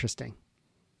pretty interesting.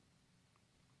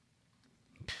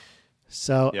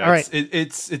 So, yeah, all right.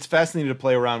 It's fascinating to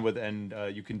play around with, and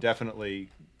you can definitely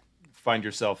find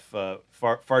yourself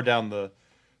far down the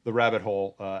rabbit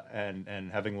hole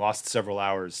and having lost several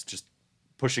hours just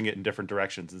pushing it in different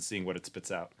directions and seeing what it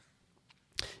spits out.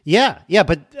 Yeah,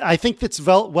 but I think that's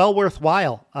well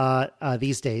worthwhile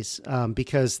these days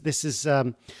because this is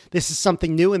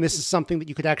something new, and this is something that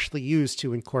you could actually use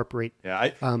to incorporate.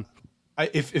 Yeah,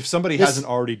 if somebody hasn't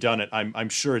already done it, I'm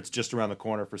sure it's just around the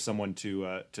corner for someone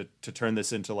to turn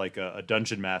this into like a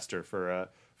dungeon master for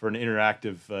an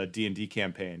interactive D&D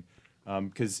campaign,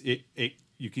 because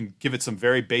you can give it some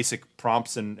very basic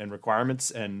prompts and requirements,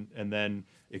 and then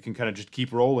it can kind of just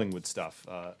keep rolling with stuff.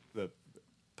 The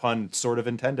pun sort of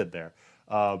intended there.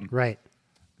 Right.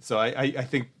 So I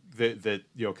think that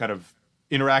kind of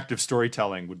interactive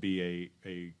storytelling would be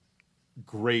a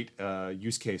great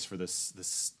use case for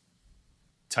this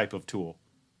type of tool.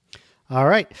 All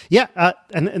right. Yeah.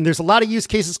 And there's a lot of use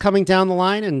cases coming down the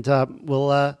line, and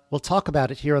we'll talk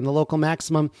about it here on the Local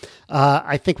Maximum.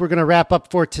 I think we're going to wrap up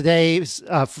for today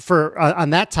on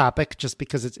that topic, just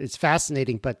because it's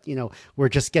fascinating, but we're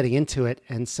just getting into it.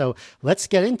 And so let's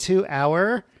get into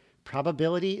our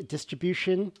probability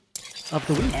distribution of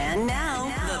the week. And now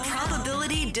the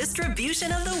probability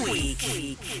distribution of the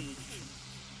week.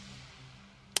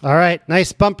 All right.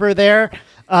 Nice bumper there.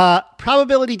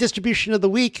 Probability distribution of the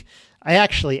week. I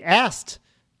actually asked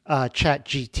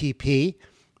ChatGPT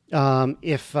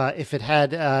if it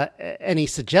had any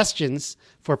suggestions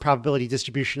for probability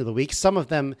distribution of the week. Some of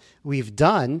them we've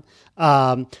done.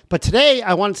 But today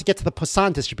I wanted to get to the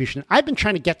Poisson distribution. I've been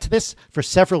trying to get to this for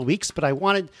several weeks, but I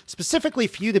wanted specifically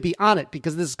for you to be on it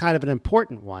because this is kind of an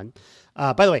important one.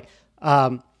 By the way,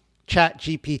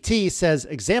 ChatGPT says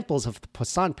examples of the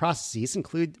Poisson processes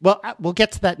include, well, we'll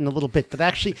get to that in a little bit, but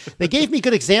actually they gave me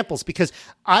good examples because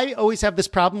I always have this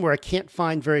problem where I can't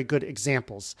find very good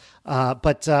examples.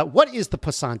 But what is the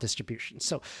Poisson distribution?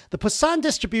 So the Poisson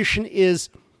distribution is,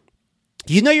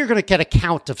 you're going to get a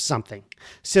count of something.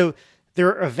 So there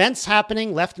are events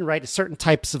happening left and right, certain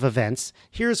types of events.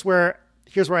 Here's where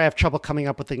I have trouble coming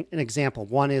up with an example.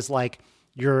 One is like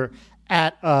you're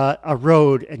at a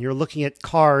road and you're looking at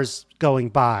cars going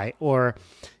by, or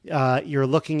you're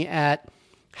looking at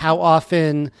how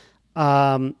often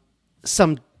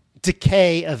some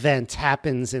decay event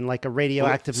happens in like a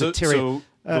radioactive material.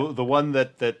 So the one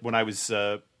that when I was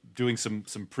doing some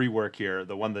pre-work here,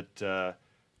 the one that the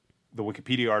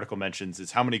Wikipedia article mentions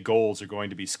is how many goals are going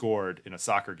to be scored in a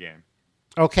soccer game.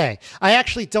 Okay. I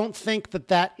actually don't think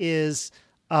that is...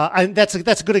 that's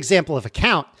a good example of a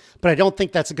count, but I don't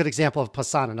think that's a good example of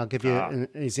Poisson, and I'll give you an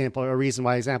example, or a reason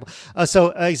why example. So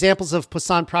examples of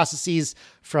Poisson processes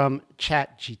from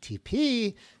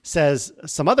ChatGPT says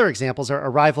some other examples are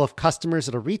arrival of customers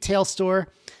at a retail store,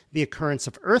 the occurrence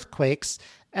of earthquakes,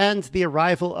 and the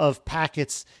arrival of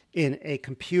packets in a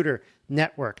computer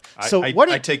network. So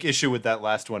I take issue with that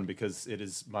last one because it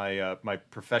is my my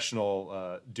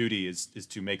professional duty is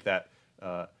to make that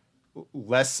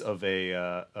less of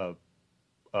a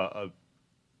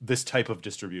this type of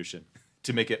distribution,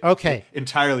 to make it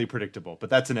entirely predictable. But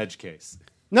that's an edge case.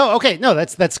 No, okay, no,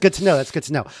 that's good to know. That's good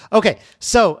to know. Okay,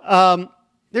 so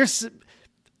there's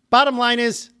bottom line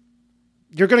is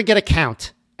you're going to get a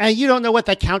count, and you don't know what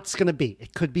that count is going to be.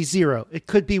 It could be 0, it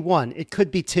could be 1, it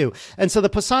could be 2, and so the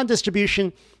Poisson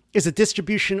distribution is a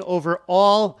distribution over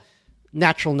all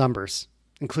natural numbers,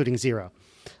 including 0.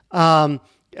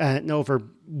 And over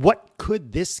what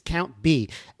could this count be?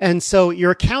 And so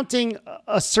you're counting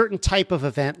a certain type of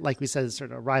event, like we said, a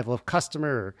sort of arrival of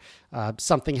customer or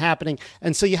something happening.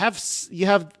 And so you have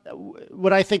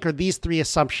what I think are these 3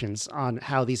 assumptions on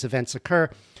how these events occur.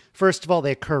 First of all,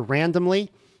 they occur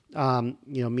randomly,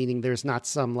 meaning there's not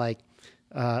some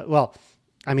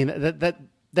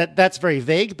that's very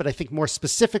vague, but I think more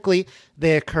specifically,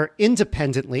 they occur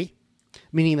independently,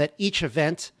 meaning that each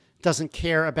event doesn't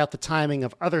care about the timing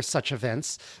of other such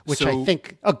events, which I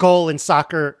think a goal in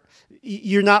soccer,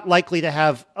 you're not likely to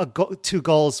have 2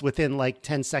 goals within like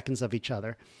 10 seconds of each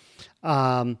other.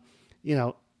 Sorry,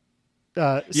 go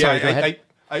ahead.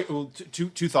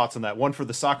 Two thoughts on that. One, for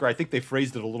the soccer, I think they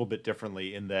phrased it a little bit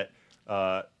differently in that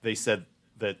they said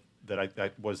that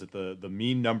the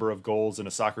mean number of goals in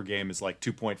a soccer game is like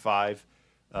 2.5.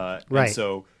 Right. And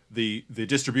so the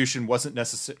distribution wasn't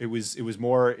necessary. It was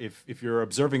more if you're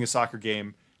observing a soccer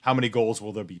game, how many goals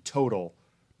will there be total?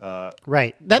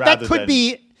 Right.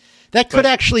 That could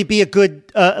actually be a good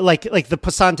like the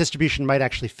Poisson distribution might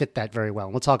actually fit that very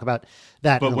well. We'll talk about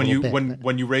that. But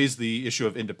when you raise the issue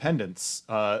of independence,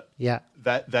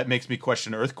 that makes me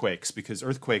question earthquakes, because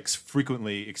earthquakes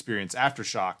frequently experience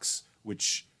aftershocks,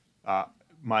 which I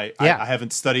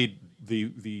haven't studied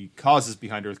the causes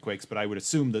behind earthquakes, but I would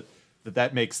assume that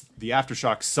that makes the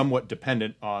aftershock somewhat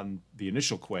dependent on the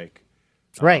initial quake.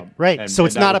 Right. So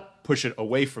it's not push it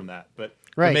away from that. But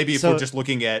maybe if we're just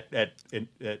looking at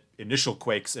initial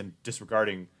quakes and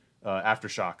disregarding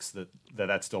aftershocks,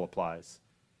 that still applies.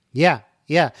 Yeah.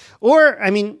 Or, I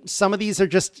mean, some of these are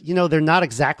just, they're not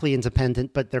exactly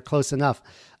independent, but they're close enough.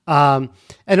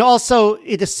 And also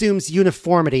it assumes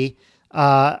uniformity,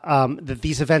 that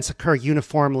these events occur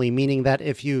uniformly, meaning that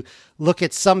if you look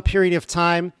at some period of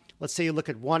time, let's say you look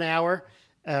at 1 hour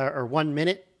or 1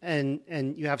 minute, and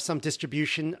you have some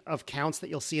distribution of counts that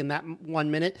you'll see in that 1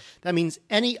 minute, that means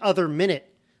any other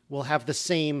minute will have the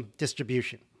same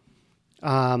distribution.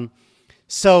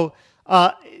 So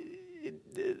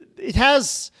it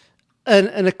has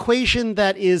an equation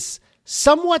that is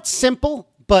somewhat simple,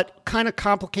 but kind of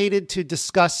complicated to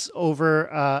discuss over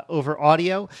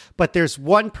audio. But there's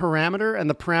one parameter, and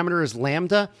the parameter is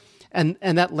lambda, and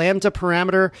that lambda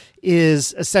parameter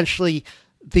is essentially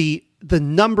the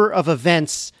number of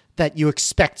events that you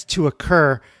expect to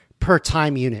occur per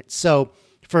time unit. So,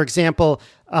 for example,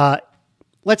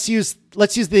 let's use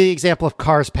the example of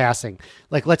cars passing.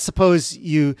 Like, let's suppose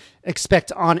you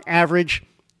expect on average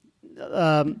 10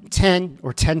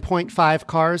 or 10.5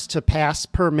 cars to pass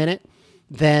per minute.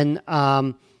 Then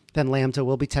lambda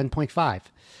will be 10.5.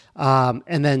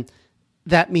 And then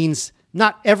that means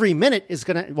not every minute is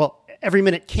going to, every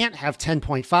minute can't have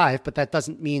 10.5, but that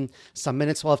doesn't mean some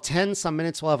minutes will have 10, some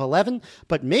minutes will have 11,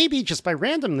 but maybe just by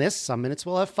randomness, some minutes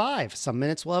will have 5, some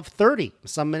minutes will have 30,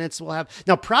 some minutes will have,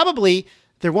 now probably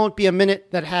there won't be a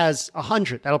minute that has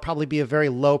 100. That'll probably be a very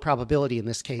low probability in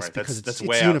this case, because it's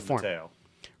way uniform. Out in the tail.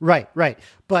 Right.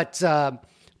 But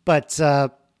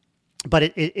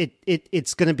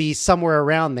it's going to be somewhere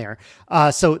around there.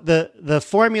 So the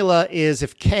formula is,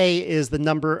 if K is the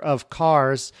number of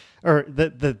cars, or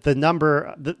the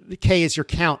number, the K is your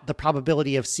count, the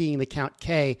probability of seeing the count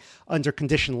K under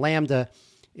condition lambda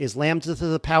is lambda to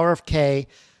the power of K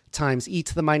times e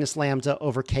to the minus lambda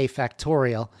over K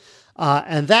factorial.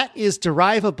 And that is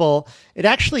derivable. It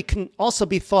actually can also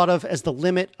be thought of as the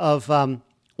limit of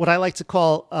what I like to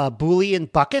call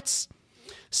Boolean buckets.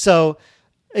 So,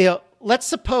 let's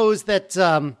suppose that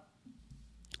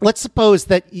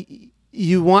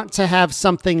you want to have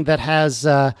something that has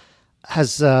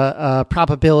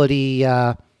probability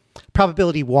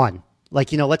 1.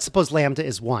 Like, let's suppose lambda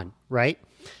is 1, right?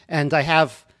 And I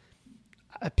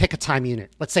pick a time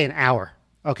unit. Let's say an hour.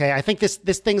 Okay, I think this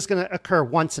thing's going to occur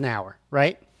once an hour,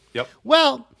 right? Yep.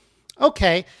 Well,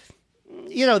 okay,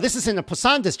 this isn't a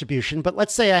Poisson distribution, but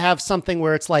let's say I have something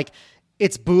where it's like,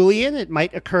 it's Boolean.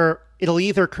 It'll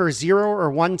either occur 0 or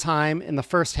 1 time in the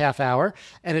first half hour,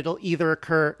 and it'll either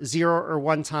occur 0 or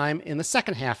 1 time in the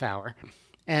second half hour.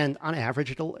 And on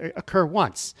average, it'll occur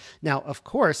once. Now, of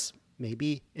course,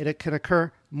 maybe it can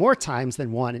occur more times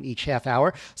than 1 in each half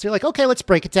hour. So you're like, okay, let's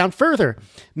break it down further.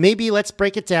 Maybe let's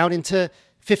break it down into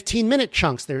 15-minute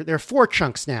chunks. There are 4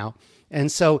 chunks now.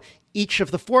 And so each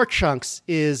of the 4 chunks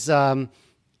is a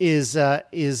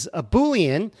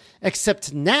Boolean,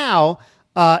 except now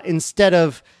instead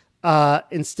of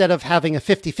having a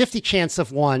 50-50 chance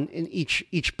of 1 in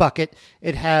each bucket,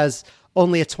 it has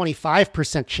only a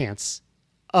 25% chance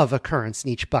of occurrence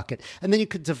in each bucket. And then you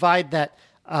could divide that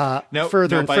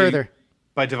further.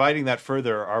 By dividing that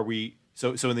further, are we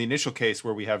so in the initial case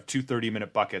where we have 2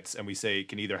 30-minute buckets and we say it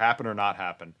can either happen or not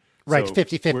happen. Right, so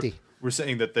 50-50. We're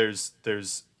saying that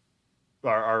there's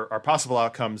our possible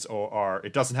outcomes are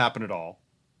it doesn't happen at all,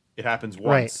 it happens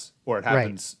once, or it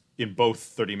happens in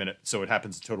both 30-minute, so it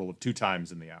happens a total of 2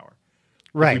 times in the hour.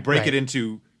 Right. If we break it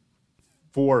into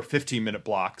 4 15-minute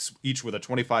blocks, each with a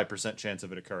 25% chance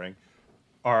of it occurring,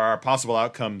 are our possible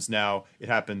outcomes now it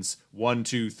happens 1,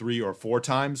 2, 3, or 4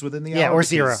 times within the hour? Yeah, or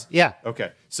 0. Yeah.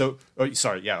 Okay. So,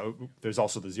 there's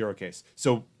also the 0 case.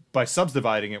 So by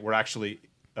subdividing it, we're actually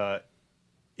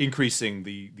increasing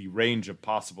the range of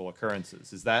possible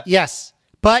occurrences. Is that? Yes,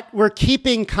 but we're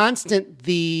keeping constant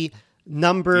the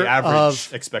number the average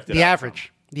of expected the outcome.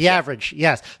 average.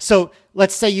 Yes. So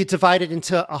let's say you divide it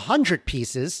into 100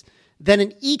 pieces. Then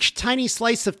in each tiny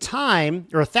slice of time,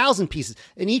 or 1,000 pieces,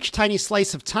 in each tiny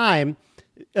slice of time,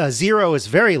 0 is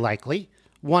very likely,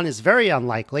 1 is very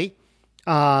unlikely.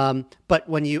 But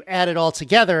when you add it all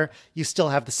together, you still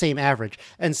have the same average.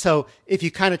 And so if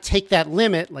you kind of take that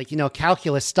limit, like,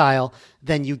 calculus style,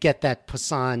 then you get that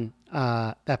Poisson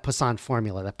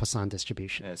formula, that Poisson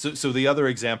distribution. Yeah, so the other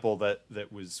example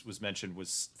that was mentioned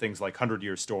was things like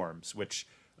 100-year storms, which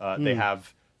they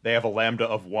have a lambda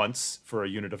of once for a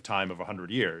unit of time of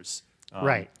 100 years.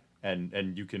 Right.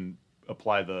 And you can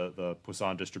apply the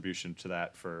Poisson distribution to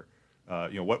that for,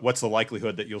 what's the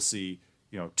likelihood that you'll see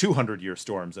 200-year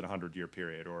storms in a 100-year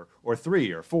period, or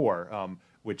 3 or 4,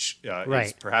 which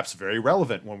is perhaps very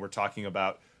relevant when we're talking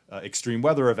about extreme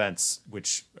weather events,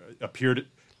 which appeared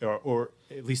or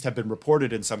at least have been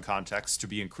reported in some contexts to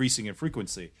be increasing in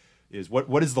frequency. Is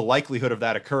what is the likelihood of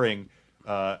that occurring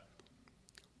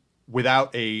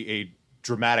without a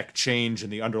dramatic change in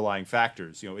the underlying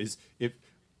factors?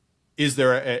 Is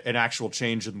there an actual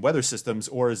change in weather systems,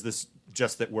 or is this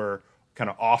just that we're kind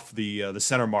of off the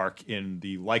center mark in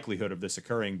the likelihood of this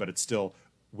occurring, but it's still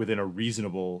within a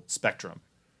reasonable spectrum?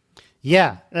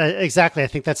 Yeah, exactly. I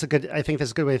think that's a good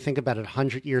way to think about it.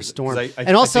 100-year storm,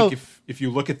 I also think if you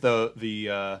look at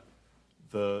the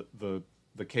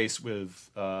case with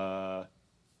a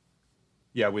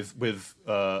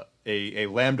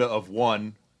lambda of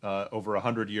 1 over a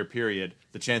 100-year period,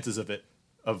 the chances of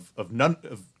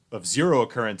zero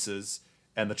occurrences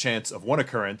and the chance of one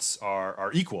occurrence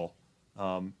are equal,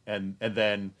 and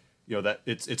then that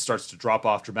it starts to drop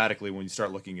off dramatically when you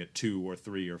start looking at 2 or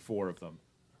 3 or 4 of them.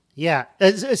 Yeah.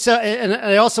 So, and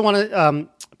I also want to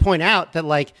point out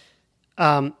that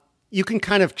you can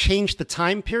kind of change the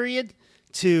time period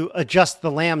to adjust the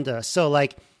lambda. So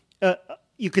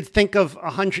you could think of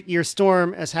a 100-year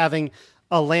storm as having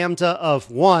a lambda of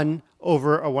 1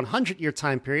 over a 100-year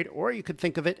time period, or you could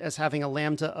think of it as having a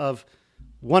lambda of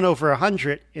 1 over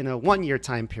 100 in a 1-year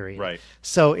time period. Right.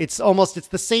 So it's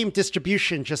the same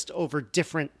distribution, just over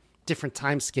different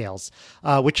time scales,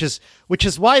 which is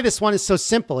why this one is so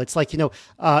simple. It's like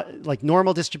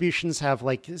normal distributions have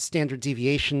standard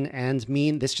deviation and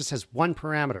mean. This just has one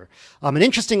parameter. And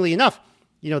interestingly enough,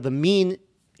 the mean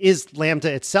is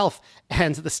lambda itself,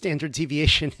 and the standard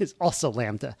deviation is also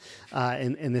lambda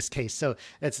in this case. So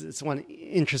it's one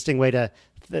interesting way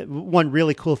one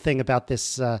really cool thing about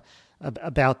this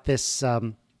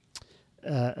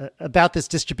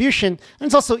distribution, and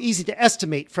it's also easy to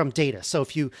estimate from data. So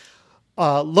if you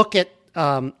look at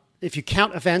if you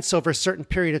count events over a certain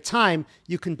period of time,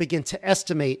 you can begin to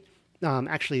estimate.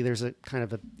 Actually, there's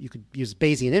you could use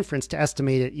Bayesian inference to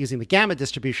estimate it using the gamma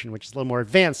distribution, which is a little more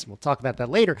advanced. We'll talk about that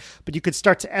later. But you could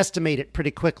start to estimate it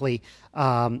pretty quickly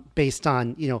based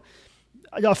on,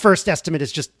 a first estimate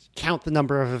is just count the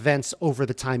number of events over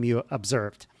the time you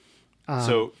observed.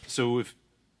 So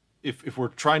if we're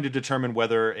trying to determine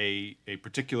whether a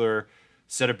particular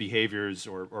set of behaviors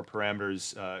or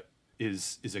parameters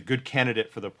is a good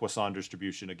candidate for the Poisson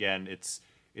distribution, again,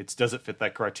 does it fit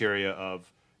that criteria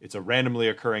of it's a randomly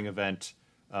occurring event,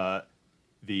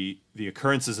 the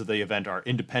occurrences of the event are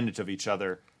independent of each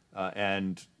other,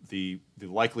 and the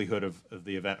likelihood of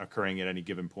the event occurring at any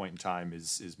given point in time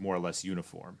is more or less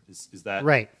uniform. Is that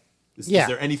right? Is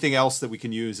there anything else that we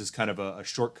can use as kind of a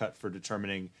shortcut for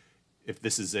determining if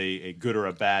this is a good or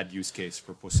a bad use case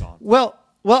for Poisson? Well,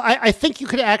 I think you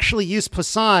could actually use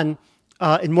Poisson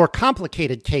in more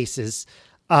complicated cases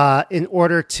in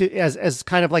order to as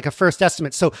kind of like a first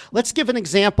estimate. So let's give an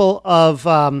example of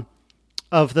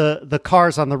the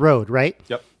cars on the road, right?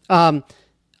 Yep.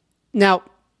 Now,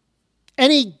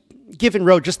 any given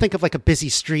road, just think of like a busy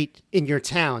street in your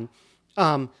town.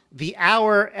 The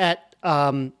hour at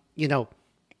 9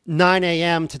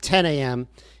 a.m. to 10 a.m.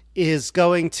 is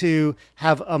going to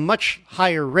have a much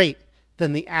higher rate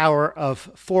than the hour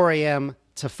of 4 a.m.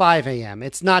 to 5 a.m.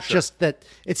 It's not just that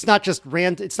it's not just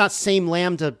random. It's not same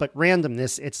lambda, but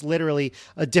randomness. It's literally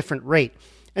a different rate.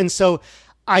 And so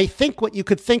I think what you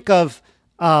could think of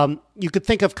kind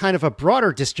of a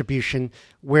broader distribution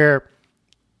where,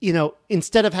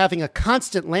 instead of having a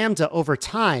constant lambda over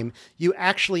time, you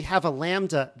actually have a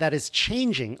lambda that is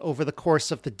changing over the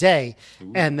course of the day.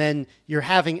 Ooh. And then you're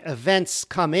having events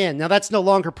come in. Now that's no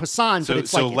longer Poisson, but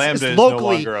it's lambda it's is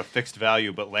locally, no longer a fixed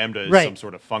value, but lambda is some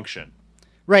sort of function.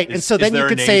 Right. And so then you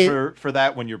could say, is there a name for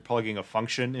that when you're plugging a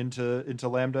function into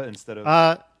lambda instead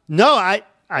of? No, I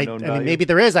mean, maybe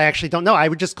there is. I actually don't know. I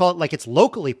would just call it like it's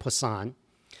locally Poisson.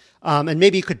 And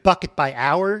maybe you could bucket by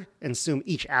hour and assume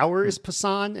each hour is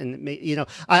Poisson. And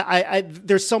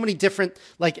there's so many different,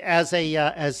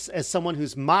 as someone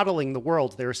who's modeling the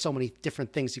world, there are so many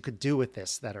different things you could do with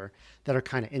this that are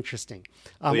kind of interesting.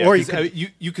 Or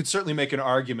you could certainly make an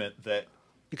argument that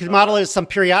you could model it as some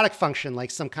periodic function, like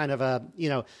some kind of a,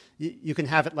 you can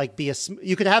have it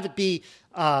you could have it be,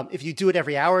 if you do it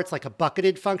every hour, it's like a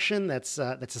bucketed function. That's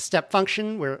a step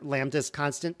function where lambda is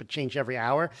constant, but change every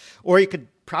hour. Or you could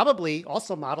probably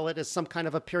also model it as some kind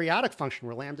of a periodic function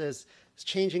where lambda is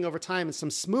changing over time and some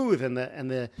smooth and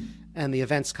the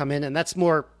events come in. And that's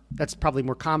probably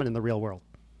more common in the real world.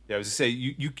 Yeah, I was going to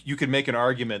say you could make an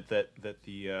argument that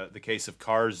the case of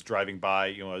cars driving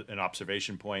by, an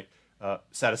observation point,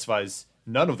 satisfies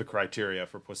none of the criteria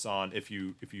for Poisson if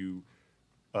you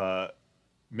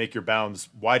make your bounds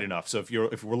wide enough. So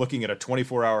if we're looking at a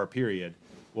 24-hour period,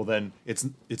 well then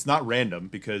it's not random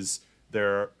because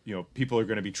people are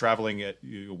going to be traveling at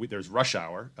there's rush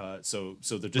hour, so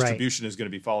the distribution is going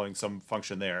to be following some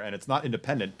function there, and it's not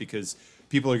independent because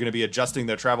people are going to be adjusting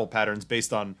their travel patterns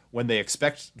based on when they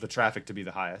expect the traffic to be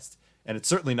the highest, and it's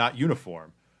certainly not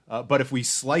uniform. But if we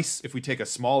take a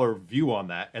smaller view on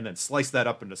that and then slice that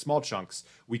up into small chunks,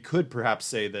 we could perhaps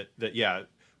say that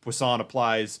Poisson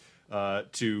applies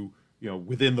to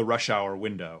within the rush hour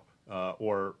window,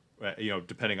 or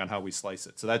depending on how we slice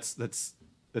it. So that's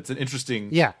an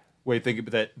interesting way to think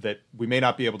of that we may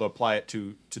not be able to apply it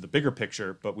to the bigger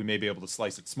picture, but we may be able to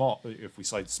slice it small if we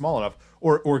slice it small enough,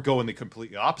 or go in the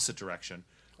completely opposite direction.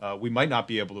 We might not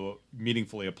be able to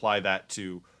meaningfully apply that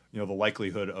to the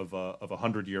likelihood of a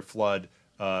 100-year flood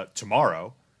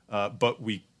tomorrow, but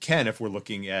we can if we're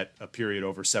looking at a period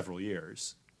over several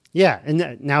years. Yeah,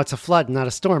 and now it's a flood, not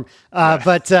a storm.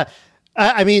 But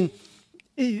I mean,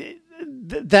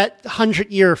 that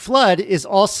 100-year flood is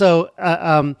also,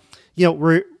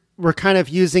 we're kind of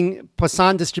using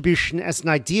Poisson distribution as an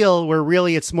ideal where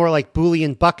really it's more like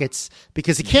Boolean buckets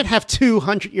because you can't have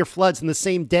 200-year floods in the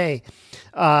same day.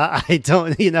 If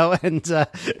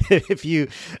you,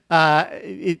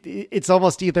 it's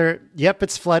almost either, yep,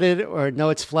 it's flooded or no,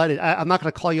 it's flooded. I'm not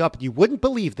going to call you up. You wouldn't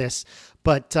believe this,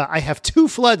 but I have 2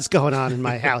 floods going on in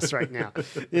my house right now.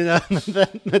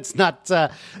 That's not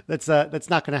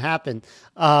going to happen.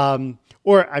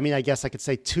 Or, I mean, I guess I could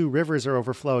say 2 rivers are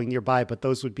overflowing nearby, but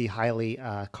those would be highly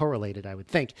correlated, I would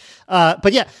think.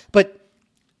 But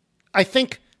I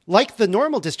think like the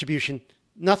normal distribution,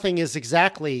 nothing is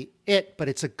exactly it, but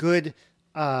it's a good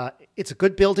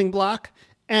building block,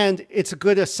 and it's a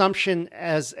good assumption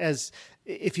as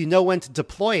if you know when to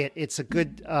deploy it. It's a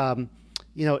good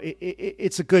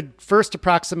it's a good first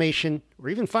approximation or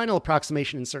even final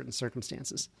approximation in certain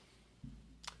circumstances.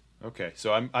 Okay,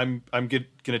 so I'm going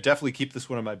to definitely keep this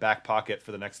one in my back pocket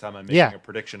for the next time I'm making a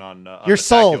prediction on You're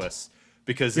sold.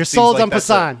 Because you're sold on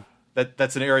Poisson.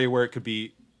 That's an area where it could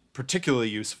be particularly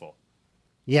useful.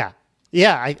 Yeah.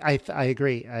 Yeah, I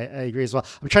agree. I agree as well.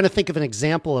 I'm trying to think of an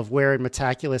example of where in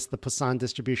Metaculus the Poisson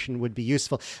distribution would be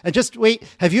useful. And just wait,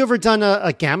 have you ever done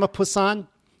a gamma Poisson?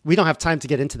 We don't have time to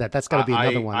get into that. That's got to be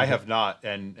another one. I have not,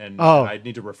 and I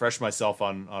need to refresh myself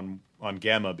on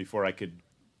gamma before I could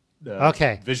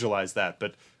visualize that.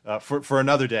 But for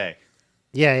another day.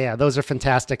 Yeah, those are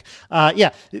fantastic.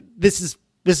 This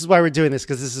is why we're doing this,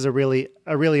 because this is a really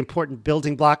important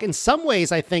building block. In some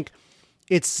ways, I think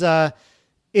it's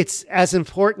as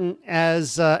important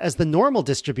as the normal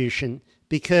distribution,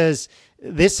 because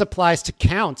this applies to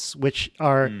counts, which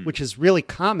is really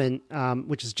common,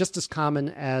 which is just as common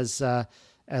as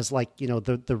like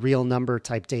the real number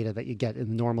type data that you get in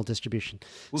the normal distribution.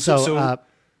 Well,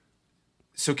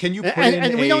 so can you put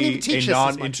in we don't even teach a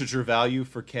non-integer value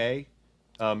for k?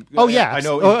 I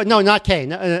know. No, not k.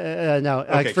 No.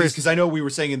 Okay, because I know we were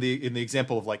saying in the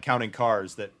example of like counting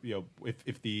cars that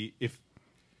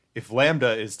if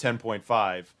lambda is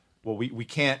 10.5, well, we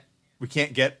can't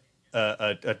get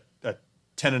a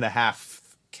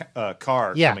 10.5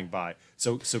 car coming by.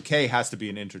 So k has to be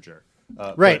an integer.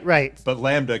 Right. But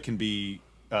lambda can be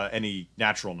any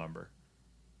natural number.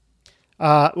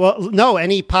 No,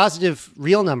 any positive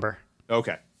real number.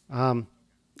 Okay.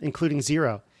 Including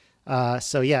 0.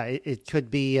 It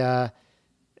could be.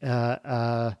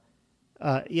 So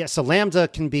lambda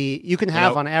can be. You can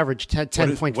have on average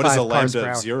 10.5 What does a cars lambda per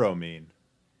hour. of 0 mean?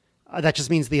 That just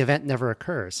means the event never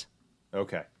occurs.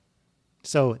 Okay.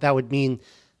 So that would mean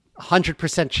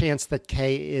 100% chance that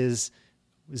k is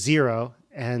 0,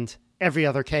 and every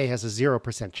other k has a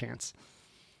 0% chance.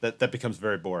 That becomes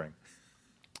very boring.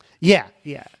 Yeah.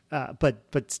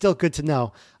 But still good to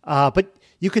know. But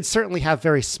you could certainly have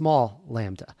very small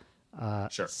lambda.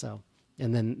 Sure. So,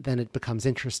 and then it becomes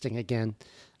interesting again.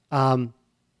 All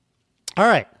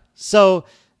right. So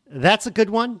that's a good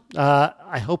one.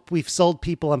 I hope we've sold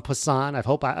people on Poisson. I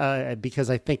hope because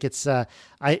I think it's,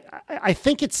 I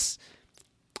think it's,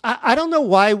 I don't know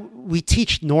why we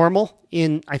teach normal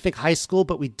in, I think, high school,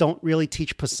 but we don't really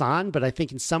teach Poisson. But I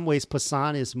think in some ways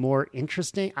Poisson is more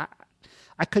interesting.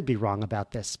 I could be wrong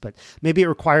about this, but maybe it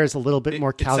requires a little bit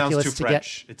more calculus it sounds too to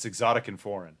French. It's exotic and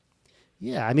foreign.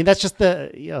 Yeah, I mean that's just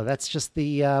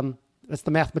the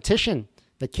mathematician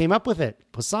that came up with it,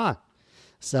 Poisson.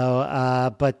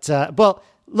 So,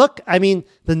 look, I mean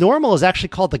the normal is actually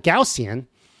called the Gaussian.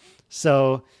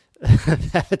 So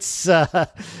that's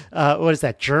what is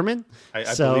that, German? I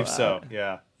believe so.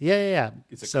 Yeah. Yeah.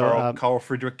 It's Carl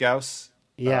Friedrich Gauss.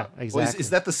 Yeah, exactly. Well, is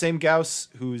that the same Gauss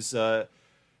who's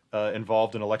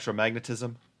involved in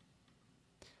electromagnetism?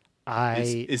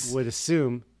 I would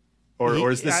assume.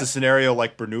 Or is this a scenario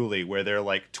like Bernoulli, where there are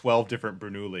like 12 different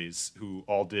Bernoullis who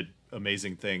all did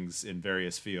amazing things in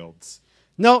various fields?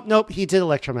 Nope. He did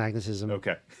electromagnetism.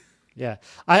 Okay. Yeah.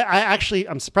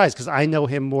 I'm surprised because I know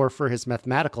him more for his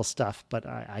mathematical stuff, but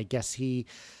I guess he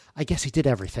did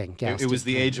everything. It was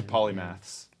the age of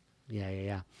polymaths.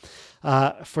 Yeah.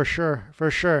 For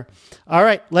sure. All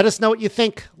right. Let us know what you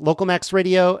think.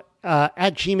 LocalMaxRadio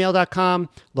at gmail.com,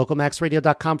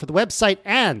 localmaxradio.com for the website,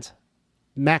 and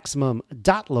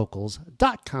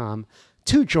maximum.locals.com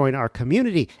to join our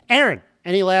community. Aaron,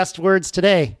 any last words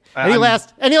today? Any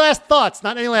last thoughts?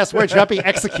 Not any last words. You're not being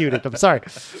executed. I'm sorry.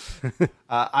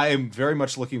 I am very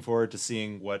much looking forward to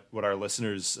seeing what our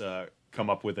listeners come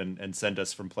up with and send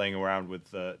us from playing around with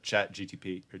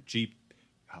ChatGPT or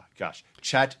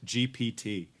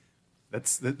ChatGPT.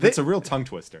 That's a real tongue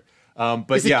twister.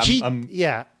 But is yeah,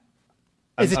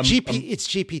 is it GP? It's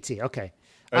GPT. Okay.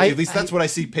 At least that's what I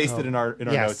see pasted in our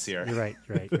notes here. You're right.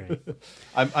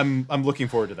 I'm looking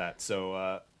forward to that.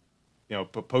 So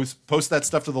post that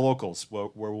stuff to the locals where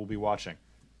we'll be watching.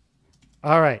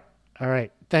 All right.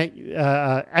 Thank you.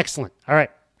 Excellent. All right.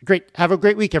 Great. Have a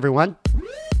great week, everyone.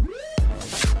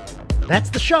 That's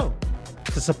the show.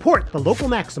 To support the Local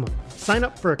Maximum, sign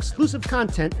up for exclusive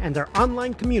content and our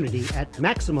online community at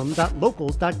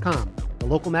maximum.locals.com. The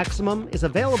Local Maximum is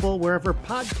available wherever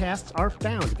podcasts are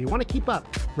found. If you want to keep up,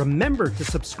 remember to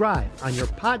subscribe on your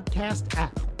podcast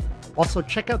app. Also,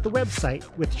 check out the website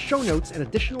with show notes and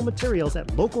additional materials at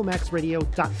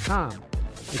localmaxradio.com.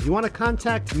 If you want to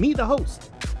contact me, the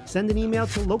host, send an email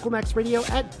to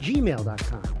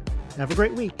localmaxradio@gmail.com. Have a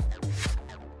great week.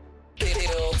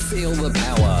 Feel the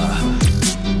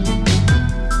power.